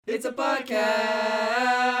It's a podcast.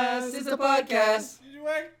 It's a podcast. You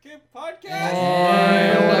like a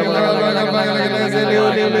podcast?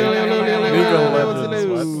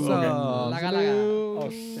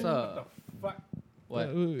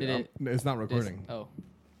 What? Did it? It's not recording. Oh,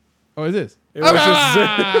 Is this? It was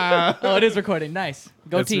just it is recording. Nice.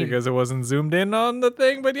 Go that's team. because it wasn't zoomed in on the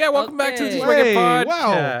thing. But yeah, welcome back to the Okay. Just Like It Hey, Podcast.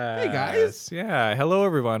 wow. Hey, guys. Yeah, hello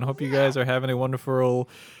everyone. Hope you guys are having a wonderful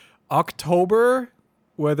October.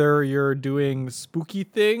 Whether you're doing spooky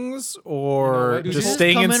things or what, dude? just This is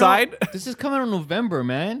staying inside. This is coming in November,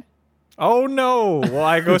 man. Oh no! Well,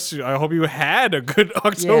 I hope you had a good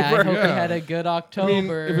October. Yeah, I hope Yeah. it had a good I October. mean,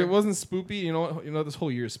 if it wasn't spoopy, you know what? This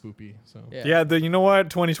whole year is spoopy. So Yeah. Yeah, you know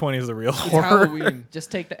what? 2020 is the real it's horror. Halloween.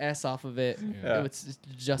 Just take the S off of it. Yeah. It's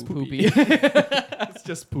just Poopy. poopy. It's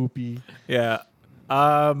just poopy. Yeah.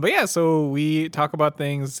 But yeah, so we talk about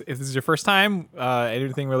things. If this is your first time,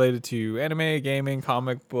 anything related to anime, gaming,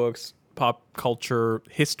 comic books, pop culture,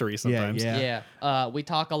 history sometimes. Yeah. Yeah. We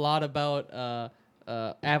talk a lot about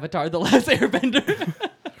Avatar: The Last Airbender.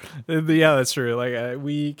 Yeah, that's true. Like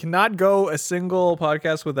we cannot go a single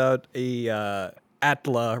podcast without a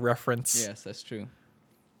Atla reference. Yes, that's true.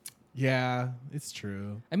 Yeah, it's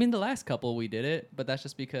true. I mean, the last couple we did it, but that's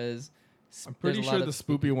just because I'm pretty there's a sure lot the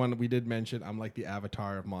of spoopy one we did mention. I'm like the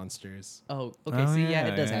avatar of monsters. Oh, okay. Oh, See, yeah,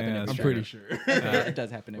 it does yeah, happen. yeah, every I'm sure. pretty sure. it does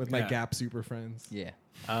happen With every my Yeah. Gap super friends. Yeah.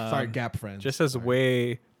 Sorry, Gap friends. Just as a Sorry.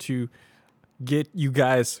 way to get you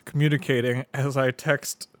guys communicating, as I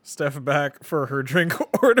text Steph back for her drink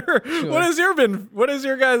order. What has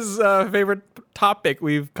your guys' favorite topic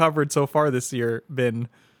we've covered so far this year been?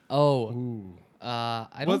 Oh, Ooh.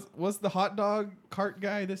 I don't. Was the hot dog cart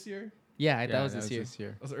guy this year? Yeah, that was this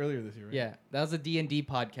year. That was earlier this year, right? Yeah, that was a D&D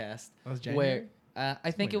podcast. That was January? Where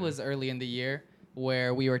I think it was early in the year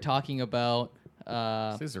where we were talking about.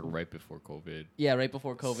 These are right before COVID. Yeah, right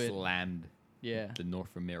before COVID. Slammed Yeah. the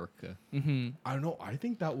North America. Mm-hmm. I don't know. I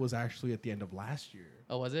think that was actually at the end of last year.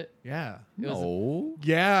 Oh, was it? Yeah. It was- No.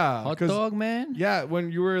 Yeah. Hot 'cause- dog, man? Yeah,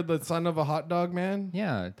 when you were the son of a hot dog man.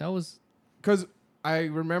 Yeah, that was... Because I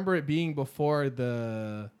remember it being before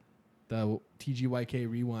the TGYK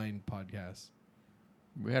Rewind podcast.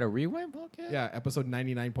 We had a rewind podcast? Yeah, episode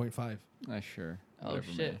 99.5. Sure. Oh, Whatever,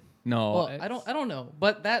 shit. man. No. Well, I don't know,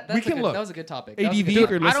 but that's can look. that was a good topic. That was a ADV, good if topic.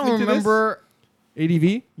 you're I don't listening to this, remember...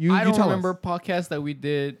 ADV, you I don't tell remember us. podcasts that we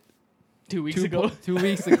did 2 weeks ago. 2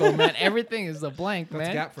 weeks ago, man. Everything is a blank, That's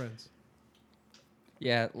man. Gap friends.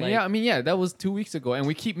 Yeah, And like yeah, I mean, yeah, that was 2 weeks ago, and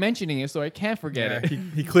we keep mentioning it, so I can't forget it.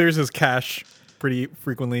 He clears his cache pretty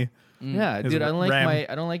frequently. Yeah, His dude, I don't like RAM.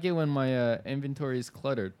 I don't like it when my inventory is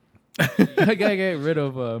cluttered. I gotta get rid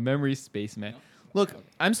of memory space, man. Look,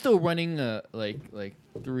 I'm still running like 3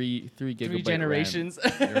 gigabyte three generations.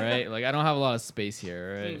 RAM, right? Like I don't have a lot of space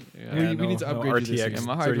here, right? Yeah, we need to upgrade you this RTX year. And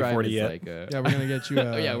my hard drive 3040 is yet. like Yeah, we're going to get you.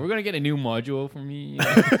 oh yeah, we're gonna get a new module for me.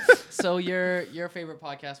 So your favorite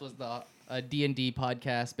podcast was the D&D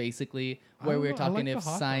podcast, basically, where we were I like talking the if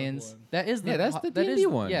hot dog science. one. That is the Yeah, that's ho- the that is- D&D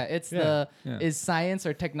one. Yeah, it's Yeah. Yeah. is science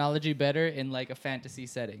or technology better in like a fantasy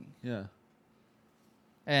setting? yeah.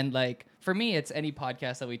 And like for me, it's any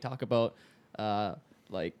podcast that we talk about,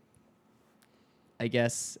 like I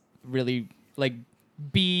guess really like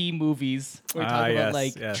B movies. We're talking about yes,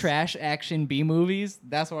 like yes. trash action B movies.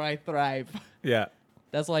 That's where I thrive. Yeah.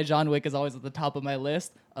 That's why John Wick is always at the top of my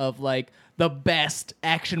list of like the best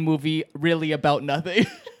action movie really about nothing.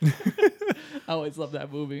 I always love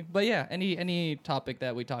that movie. But yeah, any topic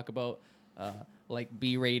that we talk about, like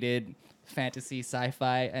B-rated fantasy,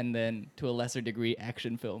 sci-fi, and then to a lesser degree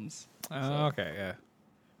action films. Okay. Yeah.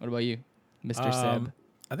 What about you, Mr. Seb?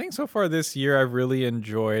 I think so far this year I've really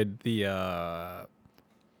enjoyed the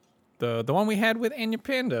one we had with Anya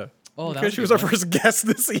Panda. Oh, that because was a she was good our one. first guest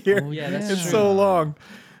this year. Oh, yeah, that's It's true. so long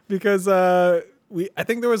because I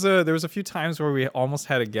think there was a few times where we almost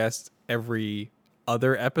had a guest every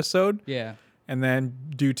other episode. Yeah. And then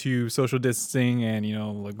due to social distancing and,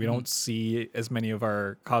 like we Mm-hmm. don't see as many of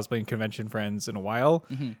our cosplay and convention friends in a while.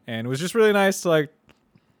 Mm-hmm. And it was just really nice to like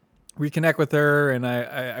reconnect with her. And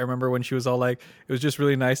I remember when she was all like, it was just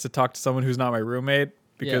really nice to talk to someone who's not my roommate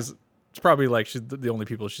because it's probably like she's the only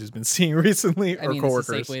people she's been seeing recently I or mean, coworkers. it's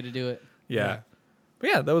a safe way to do it. Yeah. Yeah. But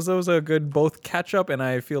yeah, that was a good both catch up, and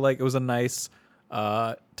I feel like it was a nice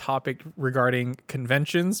topic regarding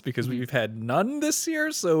conventions because we've had none this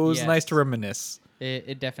year, so it was Yes. nice to reminisce.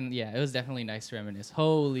 It definitely, it was definitely nice to reminisce.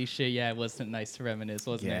 Holy shit, yeah, it was nice to reminisce,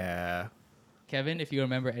 wasn't it? Yeah. Kevin, if you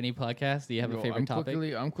remember any podcast, do you have a favorite topic?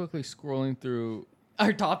 I'm quickly scrolling through.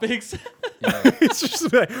 Our topics. Yeah. It's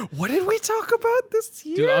just like, what did we talk about this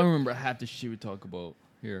year? Dude, I don't remember half the shit we talk about.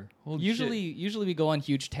 here. Holy Usually we go on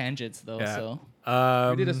huge tangents though. Yeah. So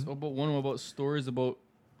we did about one about stories about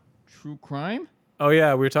true crime. Oh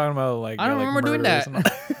yeah, we were talking about like. I don't like remember doing murders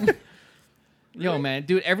that. and all- Yo, man,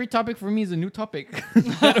 dude, every topic for me is a new topic.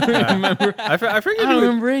 I don't remember. I I figured don't you would,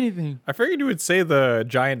 remember anything. I figured you would say the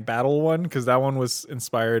giant battle one because that one was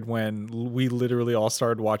inspired when we literally all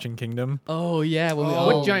started watching Kingdom. oh yeah, when we Oh,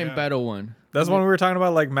 all What giant yeah. battle one? That's when we were talking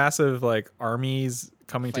about like massive like armies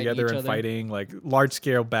coming Fighting together each and other. fighting like large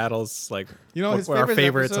scale battles. Like You know, what his were our favorite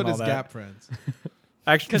favorites episode and all is that. Gap Friends.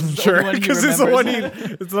 Actually, 'Cause it's the sure, only one he because it's the one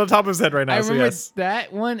remembers. it's on the top of his head right now. I So remember yes.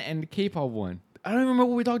 that one and the K-pop one. I don't remember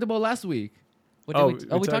what we talked about last week. What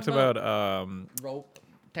did We we talked about rope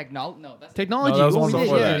technology. No, that's Technology. that was what one we did,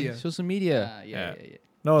 before yeah. that. Social media. yeah.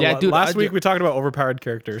 no. Yeah, dude, last I week do- we talked about overpowered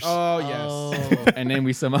characters. Oh yes. And then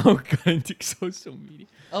we somehow got into social media.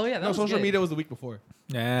 Oh yeah, that No, was social good. media was the week before.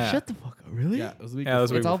 yeah. Shut the fuck up, really? Yeah, it was the week Yeah, that was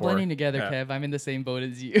before. It's all before. blending together, Yeah. Kev. I'm in the same boat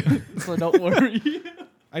as you, so don't worry.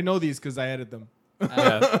 I know these because I edit them.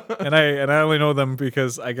 Yeah. and I only know them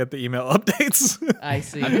because I get the email updates. I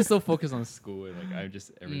see. I'm just so focused on school. And, like, I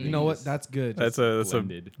just everything. You know what? is- That's good. that's a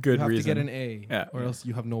blended. good you have reason. to get an A, Yeah. or else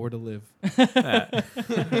you have nowhere to live.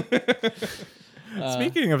 Yeah.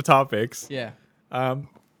 Speaking of topics, Yeah.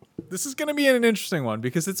 this is going to be an interesting one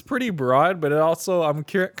because it's pretty broad, but it also I'm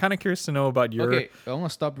kind of curious to know about your. Okay, I want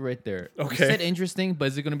to stop you right there. You Okay. said interesting, but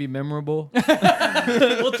is it going to be memorable?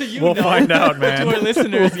 Well, to you, We'll no. find out, man. To our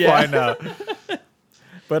listeners, we'll yeah. find out.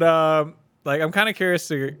 But like I'm kind of curious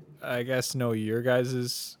to, I guess, know your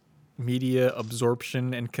guys' media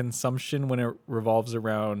absorption and consumption when it revolves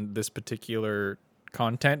around this particular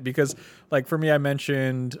content because, like, for me, I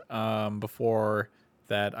mentioned before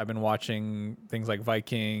that I've been watching things like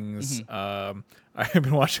Vikings. I've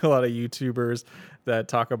been watching a lot of YouTubers that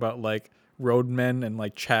talk about like roadmen and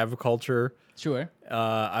like chav culture. Sure.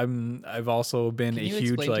 I've also been Can a you huge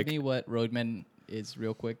explain like to me what roadman is,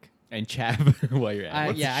 real quick? And Chav, while you're at it.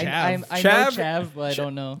 What's Yeah, I chav? know Chav- chav, but I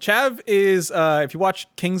don't know. Chav is if you watch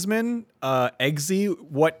Kingsman, Eggsy,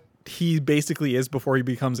 what he basically is before he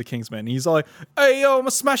becomes a Kingsman. He's all like, "Hey yo, I'ma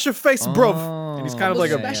smash your face, bruv," and he's kind of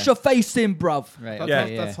like yeah, a Smash your face in, bruv. Right. That's, Yeah.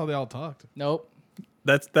 how, that's how they all talked. Nope.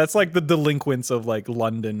 that's like the delinquents of like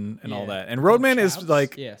London and all Yeah. that. And Roadman is Chavs?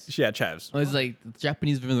 like Yes. yeah, Chavs. Oh, it's like the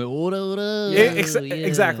Japanese version, like, "Ora, ora."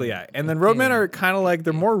 Exactly, yeah. And then Roadmen are kind of like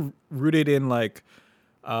they're more rooted in like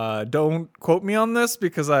don't quote me on this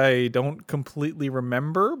because I don't completely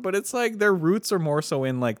remember, but it's like their roots are more so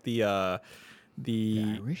in like the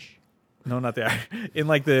Irish? no, not the in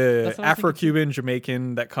like the That's what I was thinking Afro-Cuban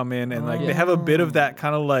Jamaican that come in and like they have a bit of that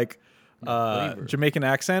kind of like flavor. Jamaican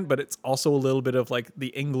accent, but it's also a little bit of like the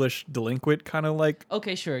English delinquent kind of like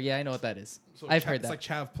Okay, sure. Yeah, I know what that is. So I've Chav- heard it's that. like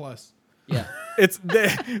Chav Plus. Yeah. it's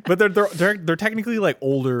but they're technically like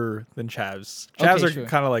older than Chavs. Chavs Okay, are sure.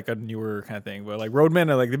 kind of like a newer kind of thing, but like Roadmen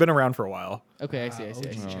are like they've been around for a while. Okay, I see. I see.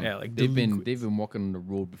 I see. Oh. Yeah, like They've delinquents. been walking on the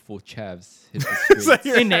road before Chavs hit the It's like streets.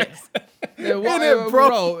 you're- In it. Yeah,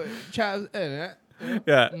 bro. Chav.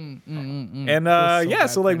 yeah. Mm, And Feels so yeah, bad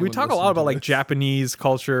so for like we anyone talk a listening lot to about like this. Japanese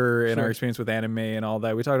culture and our Sure. experience with anime and all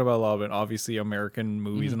that. We talked about a lot of it, obviously American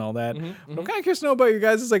movies Mm-hmm. and all that. But I'm kind of curious to know about you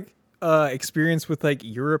guys' like experience with like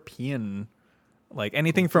European, like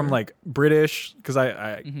anything from like British, because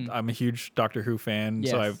I'm a huge Doctor Who fan,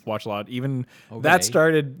 so Yes. I've watched a lot. Even Okay. that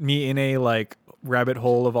started me in a like rabbit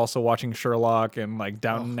hole of also watching Sherlock and like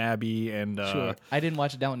Downton Abbey and Sure. I didn't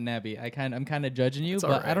watch Downton Abbey. I'm kind of judging you, It's but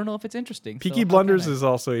I alright. don't know if it's interesting. Peaky so how Blunders can I? is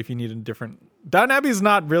also if you need a different. Downton Abbey is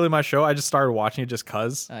not really my show. I just started watching it just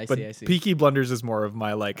cause. I but see, I see. Peaky Blunders is more of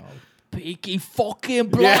my like. Peaky fucking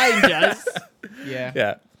Blinders. yeah.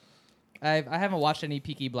 Yeah. I haven't watched any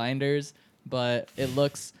Peaky Blinders, but it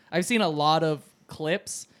looks. I've seen a lot of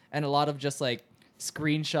clips and a lot of just like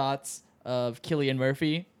screenshots of Cillian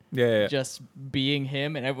Murphy Yeah. just being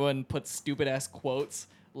him, and everyone puts stupid ass quotes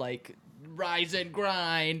like "rise and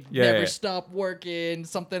grind, Yeah, never yeah. stop working,"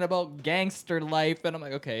 something about gangster life, and I'm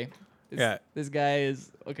like, okay, Yeah. this guy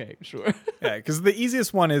is okay, sure. Yeah. Because the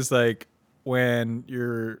easiest one is like when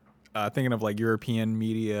you're thinking of like European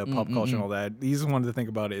media, pop culture, and all that. The easiest one to think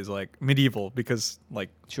about is like medieval because like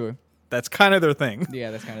Sure. that's kind of their thing. Yeah,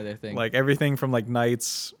 that's kind of their thing. Like everything from like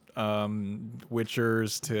knights,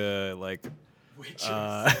 witchers to like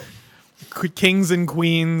kings and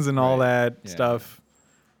queens and all that Yeah. stuff.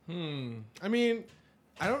 I mean,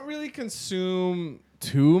 I don't really consume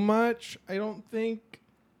too much. I don't think.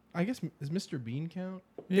 I guess is Mr. Bean count?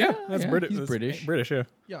 Yeah, that's yeah, British. he's that's British. British, yeah.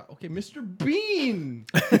 Yeah. Okay, Mr. Bean.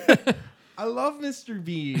 I love Mr.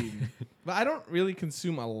 Bean, but I don't really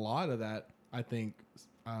consume a lot of that. I think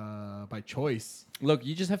by choice. Look,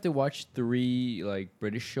 you just have to watch 3 like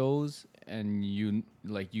British shows and you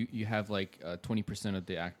have like 20% of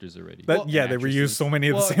the actors already. But Well, yeah, they reused actresses. so many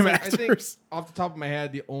of the Well, same it's like, I think actors. off the top of my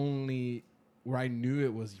head, the only where I knew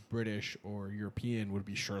it was British or European would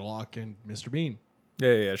be Sherlock and Mr. Bean.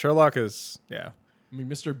 Yeah. Sherlock is I mean,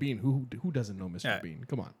 Mr. Bean. Who doesn't know Mr. Yeah. Bean?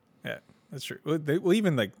 Come on. Yeah, that's true. Well,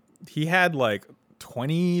 even like he had like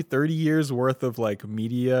 20, 30 years worth of like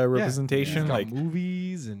media representation. He's got Like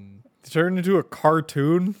movies and turned into a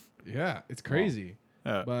cartoon. yeah, it's crazy.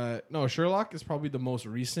 Yeah. But no, Sherlock is probably the most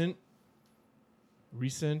recent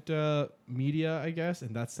media, I guess,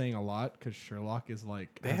 and that's saying a lot because Sherlock is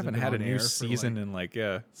like They hasn't haven't been had a on new air for, season like,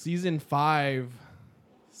 in like season 5.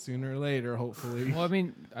 Sooner or later, hopefully. Well, I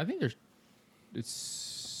mean, I think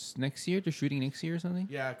it's next year. They're shooting next year or something.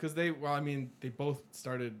 Yeah, because they both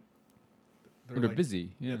started. They're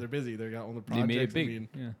busy. Yeah, Yeah, they're busy. They got all the They projects. made it big. I mean,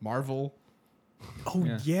 Yeah. Marvel. oh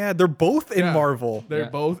Yeah. yeah, they're both in Yeah. Marvel. They're Yeah.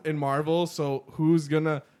 both in Marvel. So who's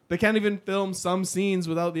gonna? They can't even film some scenes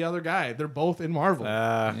without the other guy. They're both in Marvel.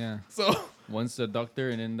 Yeah. So One's a doctor,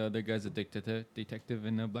 and then the other guy's a detective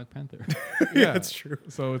in Black Panther. yeah, that's true.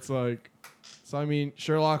 So it's like, I mean,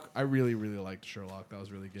 Sherlock. I really, really liked Sherlock. That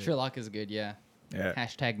was really good. Sherlock is good, yeah. Yeah,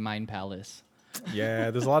 Hashtag Mind Palace.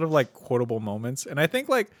 yeah. There's a lot of like quotable moments, and I think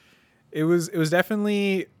like it was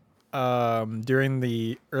definitely during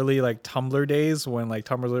the early like Tumblr days when like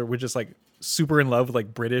Tumblr was just like super in love with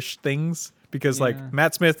like British things because Yeah. like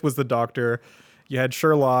Matt Smith was the Doctor. You had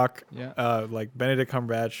Sherlock, Yeah. like Benedict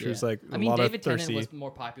Cumberbatch, who's Yeah. like I a mean, lot David of thirsty. Tennant was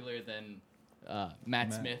more popular than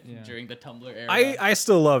Matt Smith yeah. during the Tumblr era. I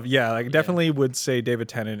still love, yeah, like definitely would say David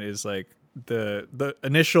Tennant is like the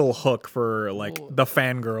initial hook for like Well, the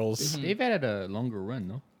fangirls. They've had a longer run,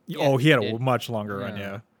 no? Oh, he had he a did. much longer run,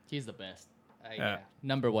 Yeah. yeah. He's the best. Yeah. Yeah.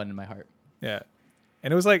 Number one in my heart. Yeah.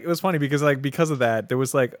 And it was funny because because of that, there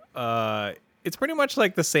was like it's pretty much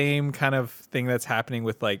like the same kind of thing that's happening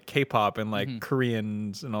with like K-pop and like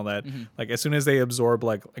Koreans and all that. Like as soon as they absorb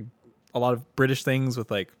like a lot of British things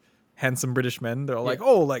with like handsome British men, they're all like,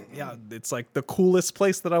 "Oh, like yeah, it's like the coolest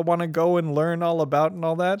place that I want to go and learn all about and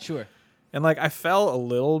all that." Sure. And like I fell a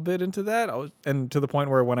little bit into that. And to the point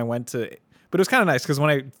where when I went to but it was kind of nice because when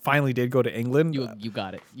I finally did go to England, You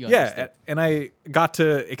got it. You yeah, understood. and I got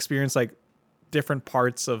to experience like different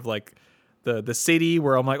parts of like the city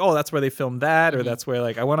where I'm like, oh, that's where they filmed that, or that's where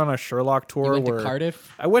like I went on a Sherlock tour. You went where to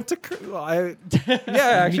Cardiff? I went to yeah, Meet the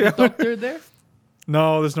actually. doctor there.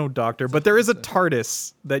 No, there's no doctor, but there is a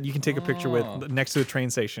TARDIS that you can take a picture Oh. with next to the train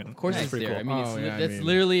station. Of course Which it's is pretty there. cool. I mean, Oh, yeah, I That's mean-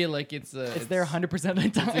 literally like it's there 100% of the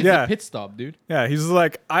time. It's Yeah. a pit stop, dude. Yeah, he's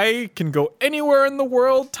like, I can go anywhere in the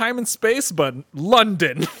world, time and space, but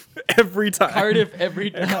London every time. Cardiff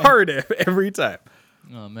every time. Cardiff every time.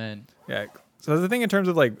 Oh, man. Yeah. So the thing in terms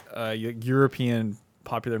of like European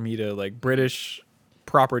popular media, like British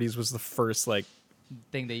properties was the first like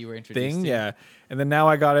Thing that you were introduced thing. to. Yeah. And then now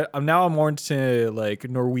I got it. Now I'm more into like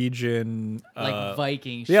Norwegian, Like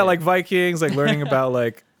Viking yeah, shit. like Vikings, like learning about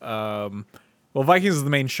like, well, Vikings is the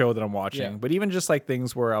main show that I'm watching, Yeah. but even just like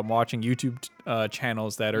things where I'm watching YouTube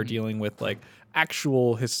channels that are dealing with like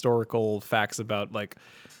actual historical facts about like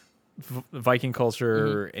Viking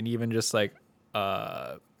culture and even just like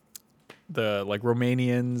the like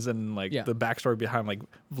Romanians and like Yeah. the backstory behind like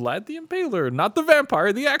Vlad the Impaler, not the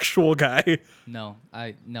vampire, the actual guy. No,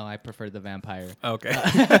 I prefer the vampire. Okay.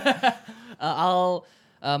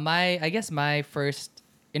 I guess my first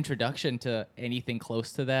introduction to anything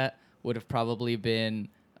close to that would have probably been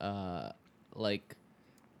like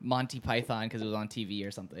Monty Python because it was on TV or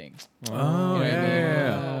something. Oh, You know what I mean?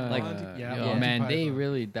 yeah. Like, yeah, yeah. Oh Monty man, they Python.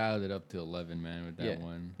 really dialed it up to 11, man, with that Yeah.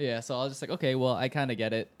 one. Yeah, so I was just like, okay, well, I kind of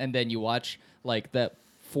get it. And then you watch like the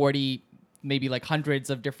 40, maybe like hundreds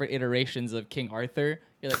of different iterations of King Arthur.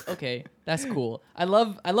 You're like, okay, that's cool. I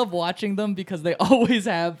love watching them because they always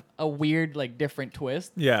have a weird, like, different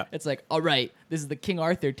twist. Yeah. It's like, all right, this is the King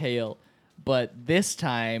Arthur tale, but this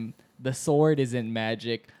time the sword isn't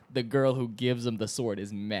magic. The girl who gives him the sword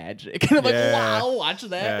is magic. And I'm like, Yeah. wow, I'll watch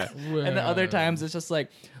that. Yeah. And then other times it's just like,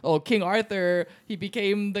 oh, King Arthur, he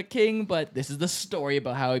became the king, but this is the story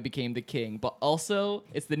about how he became the king. But also,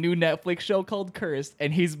 it's the new Netflix show called Cursed,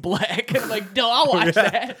 and he's black. And I'm like, no, I'll watch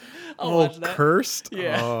that. I'll watch that. Cursed?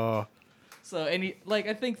 Yeah. Oh. So,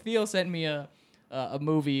 I think Theo sent me a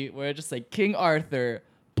movie where it's just like King Arthur,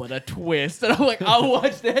 but a twist. And I'm like, I'll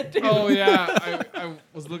watch that too. Oh yeah, I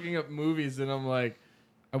was looking up movies and I'm like,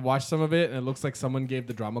 I watched some of it, and it looks like someone gave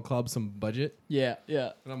the drama club some budget. Yeah,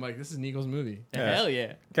 yeah. And I'm like, this is Nico's movie. Yeah. Hell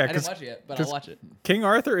yeah. Yeah, I didn't 'cause- watch it yet, but 'cause- I'll watch it. King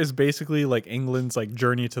Arthur is basically like England's like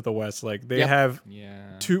journey to the West. Like they Yep. have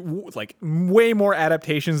Yeah. like way more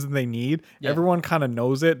adaptations than they need. Yeah. Everyone kind of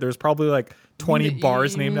knows it. There's probably like 20 You mean-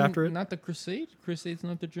 bars you named mean after it. Not the Crusade. Crusade's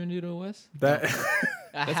not the Journey to the West. That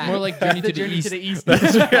That's more like Journey to the Journey East. to the East.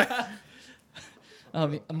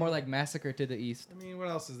 More like Massacre to the East. I mean, what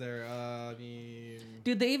else is there? I mean,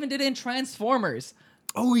 Dude, they even did it in Transformers.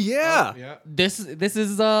 oh yeah. yeah. This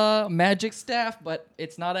is magic staff, but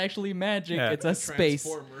it's not actually magic. Yeah. It's a space.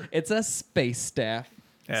 Transformer. It's a space staff.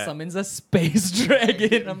 Yeah. Summons a space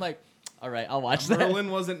dragon. I'm like, all right, I'll watch that. Merlin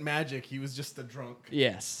wasn't magic. He was just a drunk.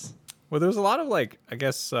 Yes. Well, there's a lot of like I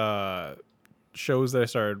guess shows that I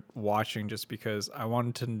started watching just because I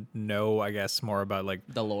wanted to know I guess more about like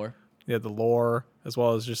The lore. the lore as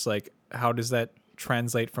well as just like how does that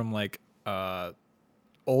translate from like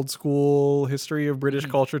old school history of British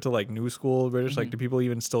culture to like new school British like do people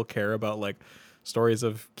even still care about like stories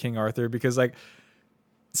of King Arthur because like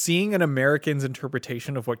seeing an American's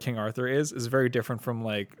interpretation of what King Arthur is very different from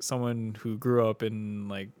like someone who grew up in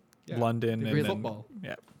like Yeah, London they and play then, football.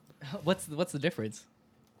 yeah What's the difference?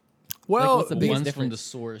 well what's the biggest One's from difference? the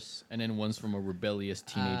source, and then one's from a rebellious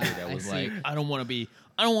teenager that I was see. like,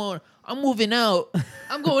 I'm moving out.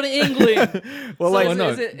 I'm going to England. well So like is it- no,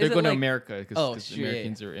 is it they're going to like- America Oh, because sure, yeah,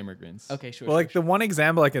 Americans are immigrants. Okay, sure. well, like sure, the one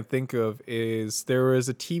example I can think of is there was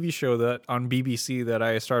a TV show that on BBC that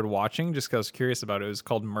I started watching just because I was curious about it. It was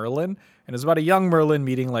called Merlin, and it was about a young Merlin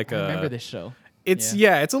meeting like I a. remember this show. It's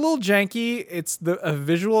it's a little janky. It's the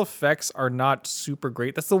visual effects are not super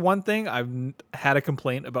great. That's the one thing had a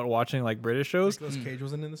complaint about watching like British shows. Nicolas Cage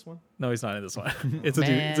wasn't in this one. No, he's not in this one. It's a dude.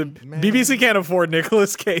 It's a Man. BBC can't afford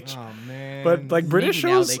Nicolas Cage. Oh man. But like British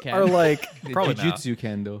Maybe now shows they can. are like The probably not. Jujutsu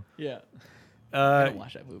Kendo. Yeah. I Uh, don't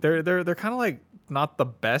watch that movie. they're kind of like not the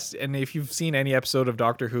best. And if you've seen any episode of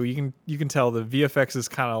Doctor Who, you can tell the VFX is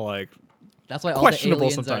kind of like That's why all questionable the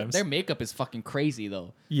aliens sometimes. their makeup is fucking crazy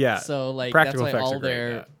though. yeah. So like practical that's why effects all are great,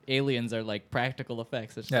 their yeah. aliens are like practical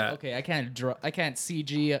effects. It's Yeah. like okay, I can't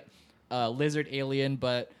CG a lizard alien,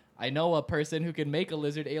 but I know a person who can make a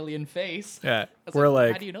lizard alien face. Yeah, It's we're like,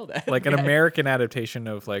 like how do you know that? like an Yeah. American adaptation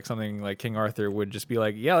of like something like King Arthur would just be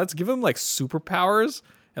like, yeah, let's give him like superpowers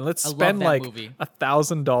and let's I love spend that like movie.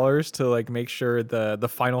 $1,000 to like make sure the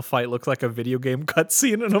final fight looks like a video game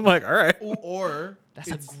cutscene. And I'm like, all right, or That's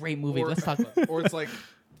a it's- great movie. or- Let's talk about. Or it's like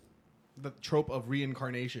the trope of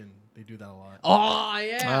reincarnation. They do that a lot. Oh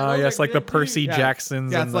yeah. those yes, are like the good, too. Percy Yeah.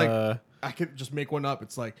 Jacksons Yeah, and it's like the I could just make one up.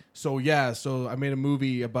 It's like so I made a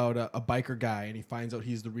movie about a biker guy and he finds out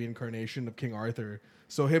he's the reincarnation of King Arthur.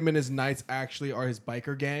 So him and his knights actually are his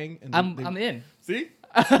biker gang. And I'm in. See?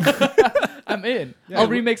 I'm in. Yeah, I'll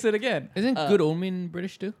we- remix it again. Isn't Good. Good Omen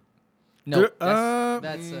British too? No, Good-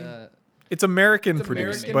 that's it's American It's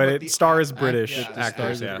produced, American, but but it the stars act- British yeah, the actors.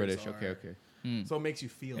 stars are Yeah, British. British. Okay, okay. So it makes you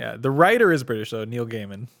feel. yeah. The writer is British though, Neil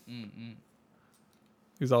Gaiman.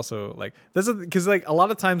 Who's also like this is because like a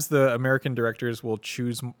lot of times the American directors will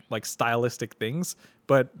choose like stylistic things,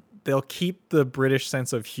 but they'll keep the British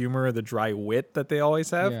sense of humor, the dry wit that they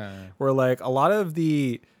always have. Yeah. Where like a lot of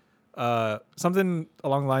the something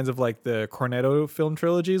along the lines of like the Cornetto film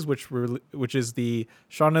trilogies, which is the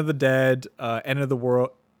Shaun of the Dead, End of the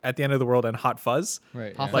World, At the End of the World, and Hot Fuzz.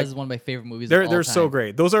 Right. Hot yeah. Fuzz is one of my favorite movies. They're of all they're so time.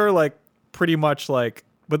 great. Those are like pretty much like.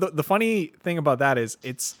 But the funny thing about that is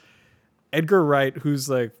it's Edgar Wright, who's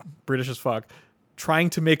like British as fuck, trying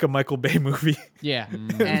to make a Michael Bay movie. Yeah,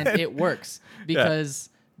 and it works because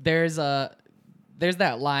there's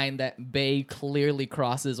that line that Bay clearly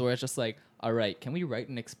crosses where it's just like, all right, can we write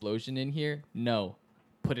an explosion in here? No,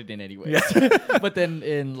 put it in anyway. But then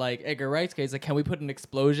in like Edgar Wright's case, like, can we put an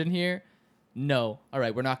explosion here? No, all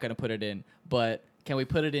right, we're not gonna put it in, but can we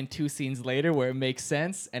put it in 2 scenes later where it makes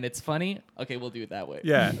sense and it's funny? Okay, we'll do it that way.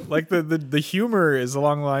 Yeah, like the humor is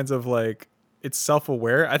along the lines of like it's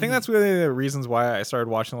self-aware. I think that's really the reasons why I started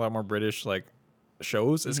watching a lot more British like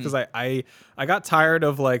shows is because I got tired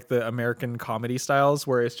of like the American comedy styles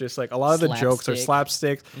where it's just like a lot of the jokes are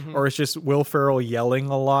slapstick or it's just Will Ferrell yelling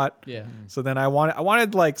a lot. Yeah. So then I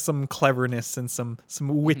wanted like some cleverness and some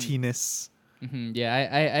wittiness. Yeah,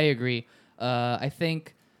 I agree. I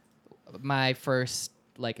think my first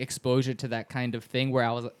like exposure to that kind of thing where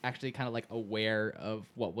I was actually kind of like aware of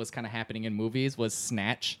what was kind of happening in movies was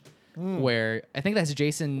Snatch, where I think that's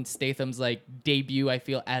Jason Statham's like debut, I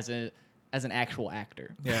feel, as an actual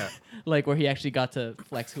actor. Yeah. Like where he actually got to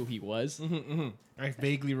flex who he was. I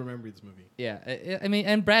vaguely remember this movie. Yeah, I mean,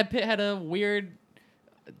 and Brad Pitt had a weird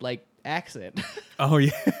like accent. Oh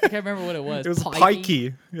yeah. I can't remember what it was. It was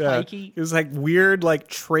pikey. Yeah. Pikey? It was like weird, like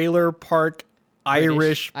trailer park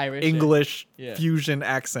Irish, Irish, English yeah. fusion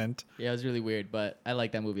accent. Yeah, it was really weird, but I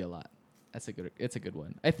like that movie a lot. It's a good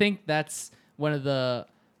one. I think that's one of the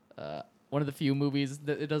few movies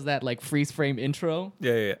that it does that like freeze frame intro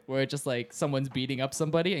Yeah. where it's just like someone's beating up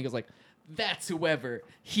somebody and it goes like, that's whoever,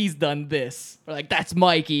 he's done this, or like that's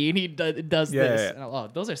Mikey and he does Yeah, this. yeah. And oh,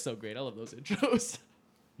 those are so great. I love those intros.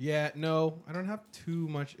 Yeah, no, I don't have too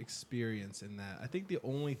much experience in that. I think the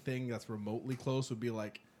only thing that's remotely close would be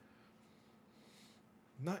like,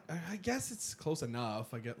 not. I guess it's close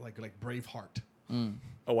enough. I get like Braveheart.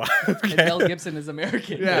 Oh wow. And Okay. Mel Gibson is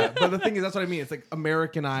American. Yeah, but the thing is, that's what I mean. It's like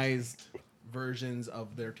Americanized versions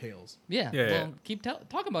of their tales. Yeah. Yeah, Well, yeah. keep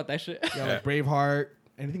talking about that shit. Yeah, like Braveheart.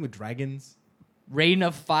 Anything with dragons. Reign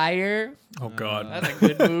of Fire. Oh god. That's a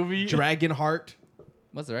good movie. Dragonheart.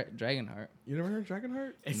 What's the right? Dragonheart. You never heard of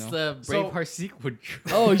Dragonheart? It's No. the So- Braveheart sequel.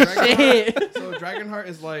 Oh shit. So Dragonheart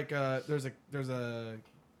is like there's a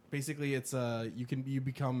basically it's you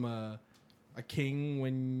become a king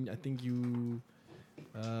when I think you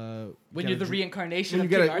When get you're a the dra- reincarnation when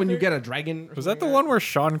of you get King when you Arthur? get a dragon. or Was that the something one like where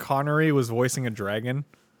Sean Connery was voicing a dragon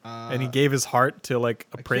and he gave his heart to like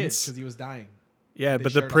a prince? because he was dying. Yeah, they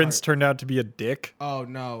but the shared a prince heart. turned out to be a dick. Oh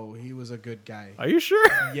no, he was a good guy. Are you sure?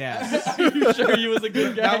 Yes, You sure he was a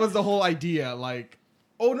good guy? that was the whole idea. Like,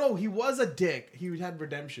 oh no, he was a dick. He had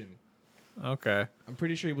redemption. Okay. I'm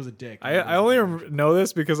pretty sure he was a dick. I only know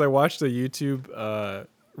this because I watched a YouTube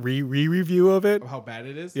review of it. Of how bad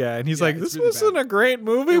it is. Yeah, and he's Yeah, like, it's "This really wasn't bad. a great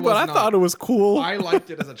movie, It but was I not. thought it was cool." I liked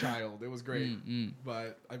it as a child. It was great. Mm.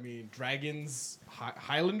 But I mean, dragons,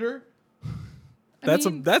 Highlander. That's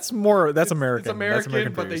mean, that's American. It's That's American,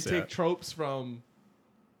 but they produced, take yeah. tropes from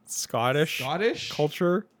Scottish Scottish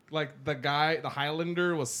culture. Like the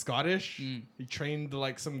Highlander was Scottish. Mm. He trained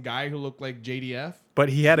like some guy who looked like JDF. But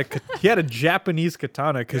he had a Japanese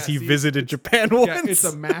katana because Yeah, he see, visited Japan once. Yeah, it's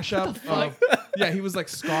a mashup of yeah. He was like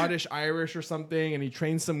Scottish, Irish, or something, and he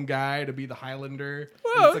trained some guy to be the Highlander. And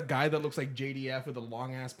Whoa. it's a guy that looks like JDF with a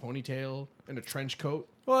long ass ponytail and a trench coat.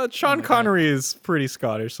 Well, Sean my God. Connery is pretty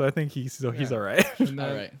Scottish, so I think he's all right. And then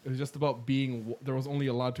Alright. it was just about being. There was only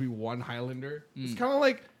allowed to be one Highlander. Mm. It's kind of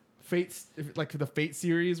like Fate, like the Fate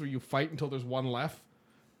series where you fight until there's one left.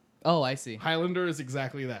 Oh, I see. Highlander is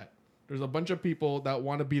exactly that. There's a bunch of people that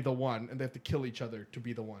want to be the one, and they have to kill each other to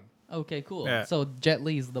be the one. Okay, cool. Yeah. So Jet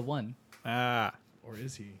Li's the one. Ah, Or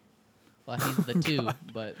is he? Well, he's the two,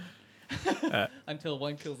 but until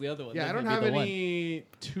one kills the other one. Yeah, I then don't he'll have be the one. any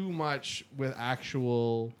too much with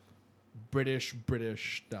actual British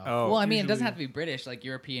stuff. Oh. Well, I mean, it doesn't Usually- have to be British, like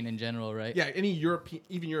European in general, right? Yeah, any European,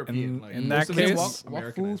 even European. In- like, in most that of it's case-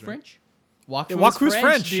 Americanized, right? French? Walk yeah, Waku's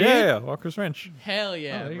French. dude. Yeah, Waku's French. Hell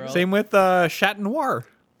yeah, there you bro. go. Same with Chat Noir.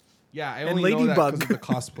 Yeah, I And only know that Ladybug. because of the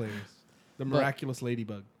cosplayers. The miraculous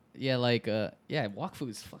ladybug. Yeah, like yeah, Wakfu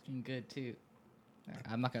is fucking good too.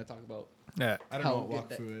 I'm not gonna talk about. Yeah. I don't How know what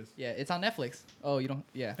good Wakfu is. Yeah, it's on Netflix. Oh, you don't?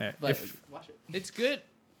 Yeah, Yeah, but if- watch it. It's good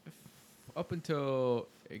up until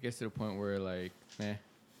it gets to the point where like, meh.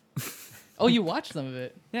 Oh, you watched some of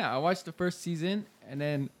it. Yeah, I watched the first season and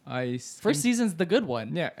then I skimmed, First season's the good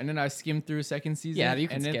one. Yeah, and then I skimmed through second season. Yeah, you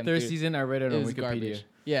can and then skim third through. season I read it It on was Wikipedia. garbage.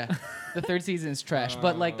 Yeah, the third season is trash,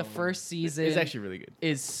 but like the first season It's actually really good.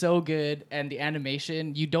 is so good, and the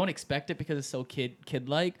animation you don't expect it because it's so kid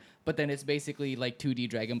like, but then it's basically like 2D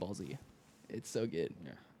Dragon Ball Z. It's so good.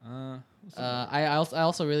 Yeah. I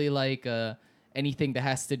also really like anything that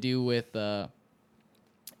has to do with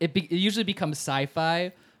it usually becomes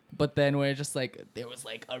sci-fi, but then when it's just like there was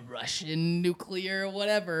like a Russian nuclear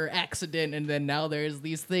whatever accident, and then now there's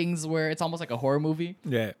these things where it's almost like a horror movie.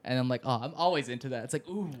 Yeah. And I'm like, oh, I'm always into that. It's like,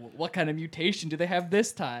 ooh, what kind of mutation do they have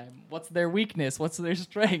this time? What's their weakness? What's their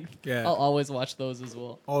strength? Yeah. I'll always watch those as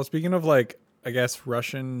well. Oh, speaking of like, I guess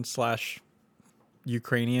Russian /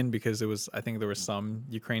 Ukrainian, because I think there was some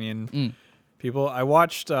Ukrainian people. I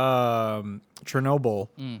watched Chernobyl.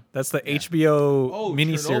 That's the HBO Oh,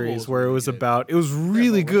 miniseries Chernobyl was where it really was good. about. It was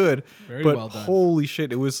really well, good, very but well done. holy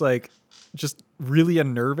shit, it was like just really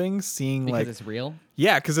unnerving seeing Because like it's real.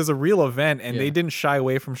 yeah, because it's a real event, and Yeah. they didn't shy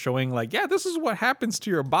away from showing like, yeah, this is what happens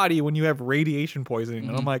to your body when you have radiation poisoning,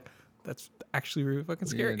 and I'm like, that's actually really fucking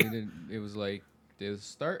scary. Yeah, they did, it was like there was a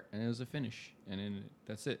start and it was a finish, and then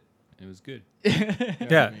that's it. It was good.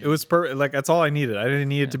 Yeah, it was like that's all I needed. I didn't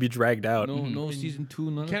need it to be dragged out. No season 2.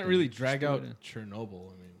 None You of can't that. really Just drag throw out it in. Chernobyl.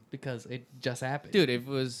 I mean, Because it just happened. Dude, if it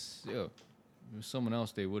was someone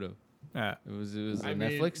else, they would have. Yeah. It was I on mean,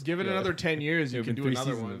 Netflix. give it Yeah. another 10 years, you There've can been do 3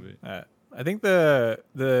 another seasons one. of it. I think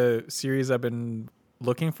the series I've been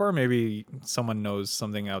looking for, maybe someone knows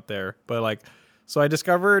something out there, but like So I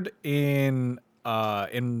discovered in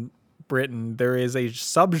Britain there is a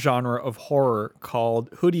subgenre of horror called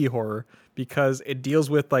hoodie horror because it deals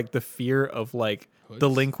with like the fear of like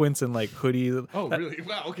delinquents and like hoodie. Oh, really?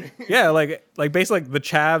 Wow. Okay. Yeah, like basically like the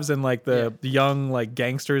chavs and like the young like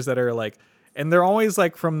gangsters that are like, and they're always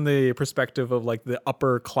like from the perspective of like the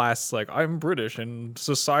upper class, like I'm British and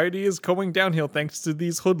society is going downhill thanks to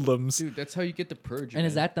these hoodlums. Dude, that's how you get the purge. And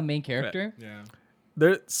is that the main character? Yeah.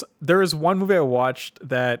 There is one movie I watched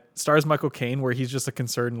that stars Michael Caine where he's just a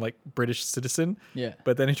concerned like British citizen. Yeah.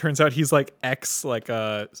 But then it turns out he's like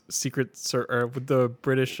or with the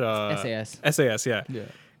British SAS. SAS, yeah. Yeah.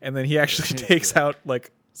 And then he actually takes out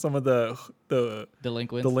like some of the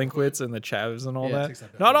Delinquents. and the chavs and all Yeah. that. Takes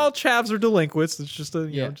out Not all chavs are delinquents. It's just a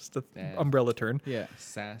Yeah. Yeah. umbrella term. Yeah.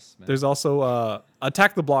 Sass, man. There's also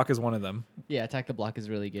Attack the Block is one of them. Yeah, Attack the Block is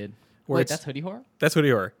really good. Where Wait, it's- that's hoodie horror? That's what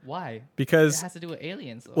you are. Why? It Because has to do with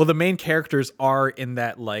aliens. Though. well, the main characters are in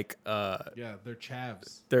that like Yeah, they're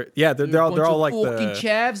chavs. they're all like fucking the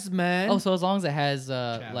chavs, man. oh, so as long as it has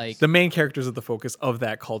like the main characters are the focus of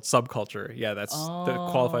that called subculture. Yeah, that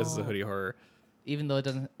qualifies as a hoodie horror. even though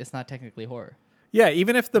it's not technically horror. Yeah,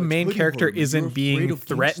 even if the main hoodie character horror. You're isn't afraid being of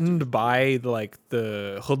threatened by like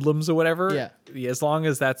the hoodlums or whatever, Yeah. as long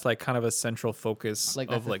as that's like kind of a central focus Like,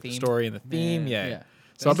 of that's the like the theme. story and the theme, yeah. Yeah.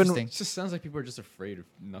 So I've been Interesting. It just sounds like people are just afraid of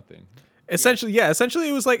nothing. essentially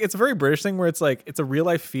it was like it's a very British thing where it's like it's a real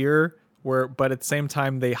life fear where but at the same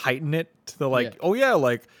time they heighten it to the like Yeah. oh yeah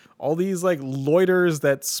like all these like loiters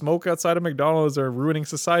that smoke outside of McDonald's are ruining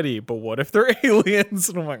society, but what if they're aliens?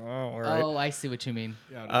 And I'm like, oh, all right. Oh, I see what you mean.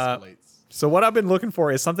 Yeah, it Uh, escalates. So what I've been looking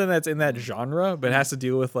for is something that's in that genre, but it has to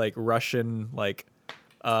deal with like Russian like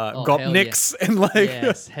hell Gopniks and like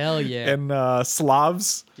Yes, hell yeah. and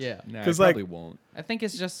Slavs. Yeah. Nah, I 'Cause, like- probably won't. I think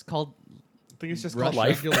it's just called I think it's just Russia. called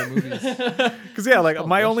regular movies. Because yeah, like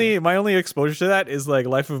my only exposure to that is like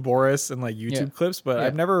Life of Boris and like YouTube Yeah. clips, but Yeah.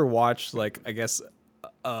 I've never watched like I guess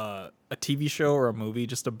a TV show or a movie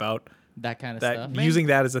just about that kind of that stuff. using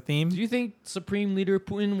that as a theme. Do you think Supreme Leader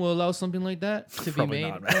Putin will allow something like that? to be Probably made.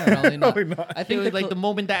 not, man. Yeah, probably not. Probably not. I I think think like the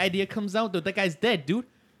moment that idea comes out, dude, that guy's dead, dude.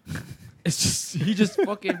 It's just he just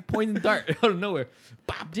fucking pointing dart out of nowhere.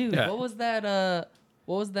 Bop. dude, Yeah. what was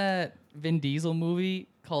that Vin Diesel movie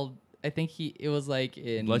called? I think it was like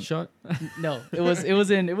in Bloodshot. No, it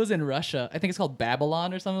was in Russia. I think it's called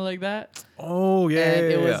Babylon or something like that. Oh yeah,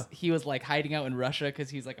 And yeah, it was yeah. he was like hiding out in Russia because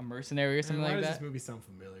he's like a mercenary or something Why like does that. this movie sound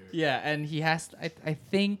familiar? Yeah, and he has. I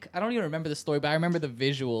think I don't even remember the story, but I remember the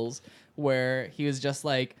visuals where he was just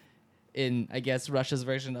like in I guess Russia's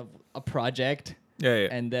version of a project. Yeah, yeah.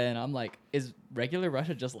 And then I'm like, is regular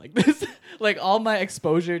Russia just like this? Like all my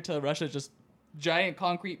exposure to Russia is just giant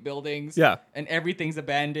concrete buildings. Yeah. And everything's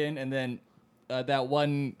abandoned. And then that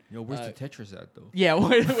one. Yo, where's uh, the Tetris at though? Yeah,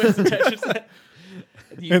 where's the Tetris at?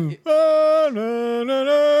 And na, na,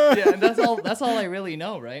 na. Yeah, and that's all I really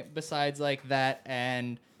know, right? Besides like that,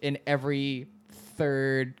 and in every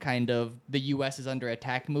third kind of the U.S. is under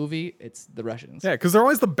attack movie, it's the Russians. Yeah, because they're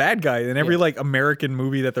always the bad guy in every Yeah. like American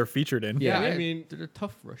movie that they're featured in. Yeah. I mean, they're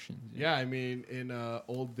tough Russians. yeah, I mean, in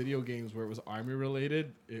old video games where it was army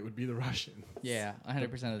related, it would be the Russians. Yeah, 100%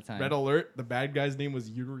 of the time. Red Alert, the bad guy's name was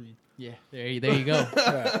Yuri. Yeah, there you go.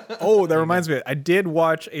 Oh, that reminds me. I did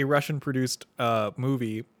watch a Russian-produced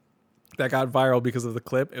movie that got viral because of the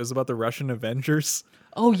clip. It was about the Russian Avengers.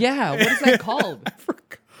 Oh yeah, what is that called? But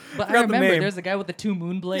I forgot the remember name. there's a guy with the 2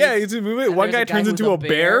 moon blades. Yeah, it's a movie. And One there's guy turns who's into a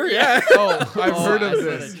bear. Yeah. Oh, I've Oh, heard I of saw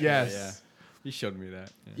this. that. Yes. Yeah. He showed me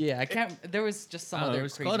that. Yeah, I can't. There was just some other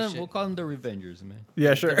crazy shit. We'll call them the Revengers, man.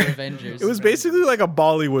 Yeah, sure. The Avengers. It was basically like a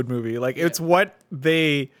Bollywood movie. Like it's what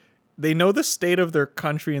they know the state of their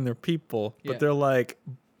country and their people, but Yeah. they're like,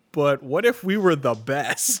 but what if we were the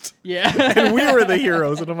best Yeah. and we were the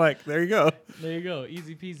heroes? And I'm like, there you go. There you go.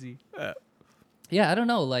 Easy peasy. Yeah. Yeah, I don't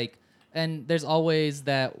know. Like, and there's always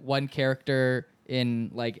that one character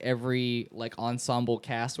in like every like ensemble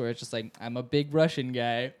cast where it's just like, I'm a big Russian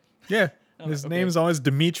guy. Yeah. His okay. name's always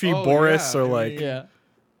Dmitry Oh, Boris yeah, or I like mean- Yeah.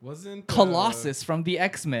 Wasn't Colossus from the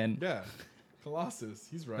X-Men. Yeah, Colossus.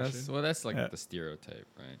 He's Russian. That's like Yeah. the stereotype,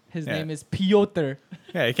 right? His Yeah. name is Piotr.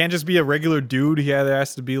 yeah, it can't just be a regular dude. Yeah, there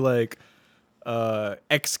has to be like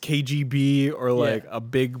ex KGB or like a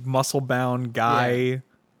big muscle bound guy.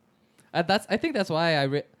 I think that's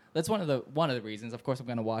why that's one of the reasons. Of course, I'm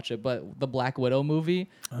gonna watch it. But the Black Widow movie,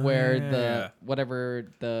 where yeah, the yeah. whatever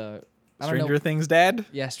the I don't Stranger know, Things dad?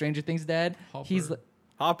 yeah, Stranger Things dad. He's Hopper.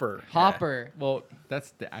 Hopper. Hopper. Well,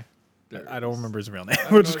 that's the actor. I don't remember his real name.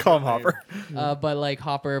 We'll just call him his name. Hopper. But like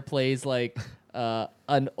Hopper plays like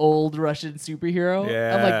an old Russian superhero. I'm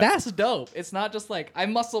Yeah. like, that's dope. It's not just like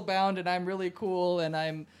I'm muscle bound and I'm really cool and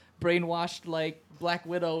I'm brainwashed like Black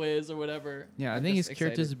Widow is or whatever. Yeah, I I'm think his just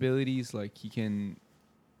character's excited. abilities, like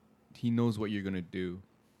he knows what you're gonna do.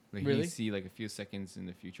 Like Really? he see like a few seconds in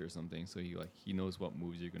the future or something, so he knows what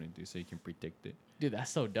moves you're gonna do, so he can predict it. Dude,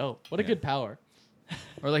 that's so dope. What a Yeah. good power.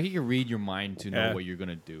 Or like he can read your mind to know Yeah. what you're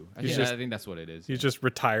gonna do. He's I just- think that's what it is. He's just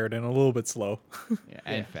retired and a little bit slow. Yeah,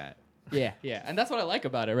 and fat. Yeah, yeah, and that's what I like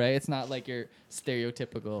about it, right? It's not like your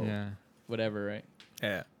stereotypical Yeah. whatever, right?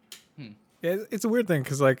 Yeah. Hmm. Yeah, it's a weird thing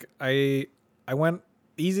because like I went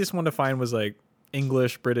the easiest one to find was like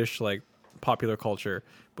English, British, like popular culture.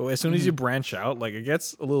 But as soon as you branch out, like it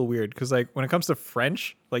gets a little weird because like when it comes to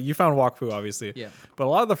French, like you found Wakfu obviously, Yeah. but a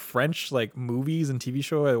lot of the French like movies and TV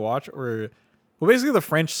show I watch were well basically the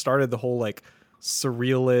French started the whole like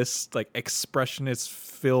surrealist like expressionist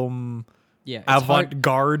film Yeah, it's hard,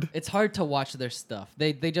 avant-garde. it's hard to watch their stuff.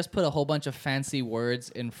 They just put a whole bunch of fancy words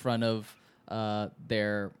in front of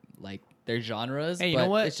their genres. Hey, you but know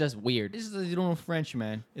what? It's just weird. This is you don't know French,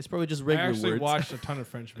 man. It's probably just I regular actually words. watched a ton of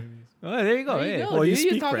French movies. Oh, there you go. There you yeah. go, Well, you dude.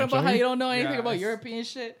 You're speak talking French, about don't how you? you don't know anything Yeah, about I s- European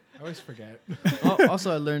shit. I always forget.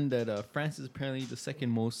 Also, I learned that France is apparently the second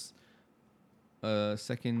most. How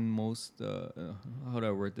do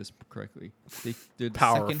I word this correctly? They're the second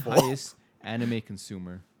Powerful. highest anime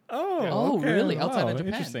consumer. Oh, okay. really? Outside of Wow, Japan?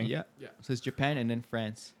 Interesting. Yeah. Yeah. So it's Japan and then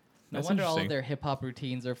France. No That's wonder all of interesting. their hip hop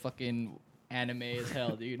routines are fucking anime as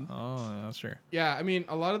hell, dude. Oh, that's true. Yeah, I mean,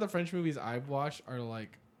 a lot of the French movies I've watched are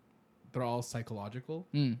like, they're all psychological.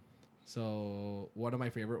 Mm. So one of my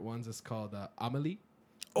favorite ones is called Amelie.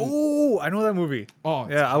 Oh, I know that movie. Oh,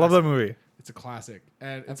 it's Yeah, a I love that classic. movie. It's a classic,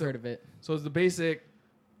 and I've it's heard of it. So the basic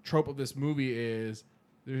trope of this movie is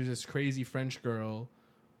there's this crazy French girl,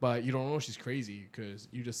 but you don't know she's crazy because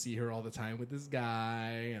you just see her all the time with this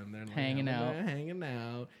guy, and they're like, Hanging out. hanging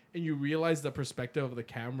out, and you realize the perspective of the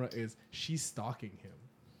camera is she's stalking him.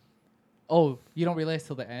 Oh, you don't realize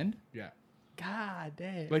till the end? Yeah, God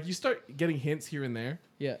damn. like you start getting hints here and there,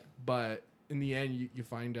 Yeah. but in the end, you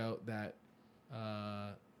find out that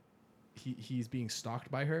he's being stalked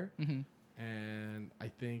by her. Mm-hmm. And I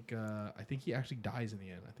think he actually dies in the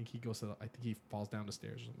end. I think he goes to. I think he falls down the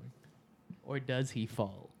stairs or something. Or does he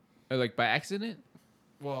fall? Like by accident,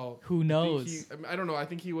 Well, Who I think knows? I don't know. I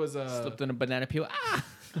think he was. slipped on a banana peel. Ah!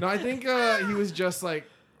 No, I think he was just like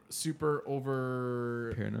super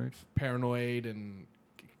over Paranoid. and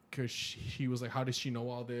because she was like, how does she know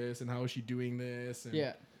all this and how is she doing this? And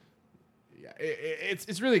Yeah. yeah,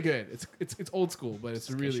 it's really good. It's old school, but it's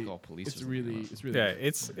This guy really should call police or it's something, really huh? it's really Yeah,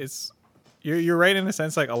 good. it's you're right in a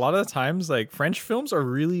sense. Like a lot of the times, like French films are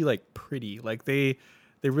really like pretty. Like they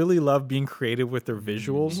really love being creative with their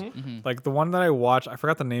visuals. Mm-hmm. Like the one that I watched, I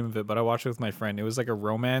forgot the name of it, but I watched it with my friend. It was like a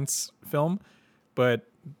romance film, but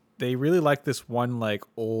they really like this one like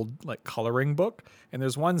old like coloring book. And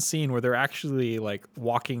there's one scene where they're actually like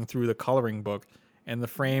walking through the coloring book, and the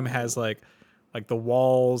frame has like the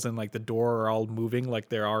walls and like the door are all moving like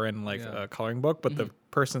they are in like Yeah. a coloring book, but the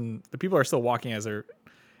people are still walking as they're,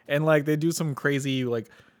 and like they do some crazy like,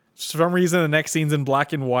 for some reason the next scene's in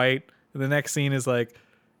black and white, and the next scene is like,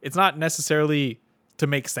 it's not necessarily to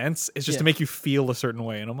make sense, it's just to Yeah. make you feel a certain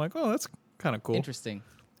way, and I'm like, oh, that's kind of cool. Interesting.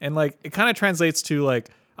 And like it kind of translates to like,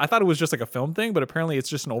 I thought it was just like a film thing, but apparently it's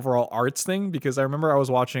just an overall arts thing, because I remember I was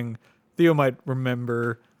watching, Theo might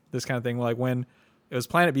remember this kind of thing, like when it was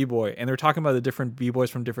Planet B-Boy and they're talking about the different B-Boys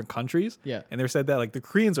from different countries. Yeah. And they said that like the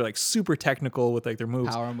Koreans are like super technical with like their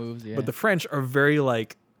moves, Power moves, yeah. but the French are very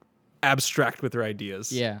like abstract with their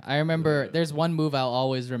ideas. Yeah, I remember. There's one move I'll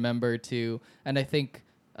always remember too, and I think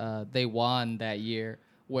they won that year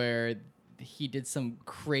where he did some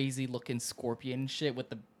crazy looking scorpion shit with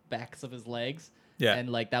the backs of his legs. Yeah.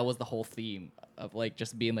 and like that was the whole theme of like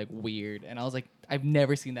just being like weird. And I was like, I've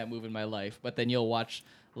never seen that move in my life. But then you'll watch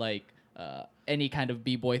like any kind of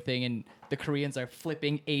b-boy thing, and the Koreans are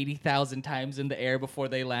flipping 80,000 times in the air before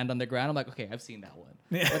they land on the ground. I'm like, okay, I've seen that one.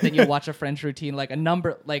 Yeah. But then you'll watch a French routine, like a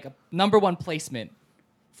number one placement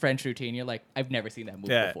French routine. You're like, I've never seen that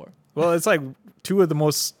move Yeah. before. Well, it's like two of the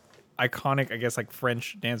most iconic, I guess, like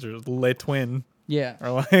French dancers, Les Twin, Yeah.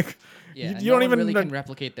 are like, Yeah. you and don't no even one really know- can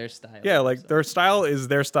replicate their style. yeah, like so. their style is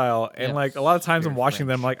their style, and Yeah. like a lot of times I'm Very watching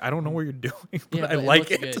them, French. like I don't know what you're doing, but Yeah, I but like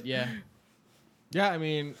looks it. good, yeah. Yeah, I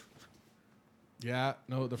mean, yeah,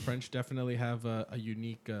 no, the French definitely have a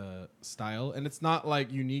unique style, and it's not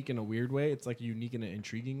like unique in a weird way. It's like unique in an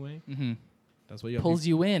intriguing way. Mm-hmm. That's why you have Pulls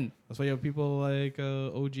you in. that's why you have people like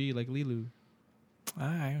OG, like Lilu.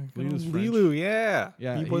 Lilu's French. Lilu, yeah,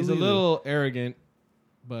 Yeah, B-boy he's a Lilu. little arrogant,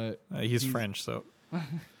 but He's French, so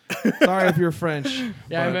sorry if you're French.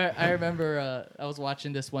 Yeah, but- I remember I was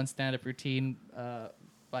watching this one stand-up routine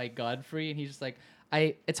by Godfrey, and he's just like,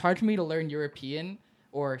 it's hard for me to learn European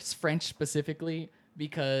or French specifically,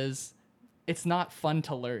 because it's not fun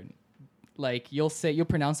to learn. Like you'll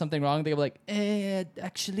pronounce something wrong, they'll be like,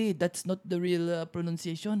 actually that's not the real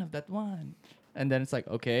pronunciation of that one. And then it's like,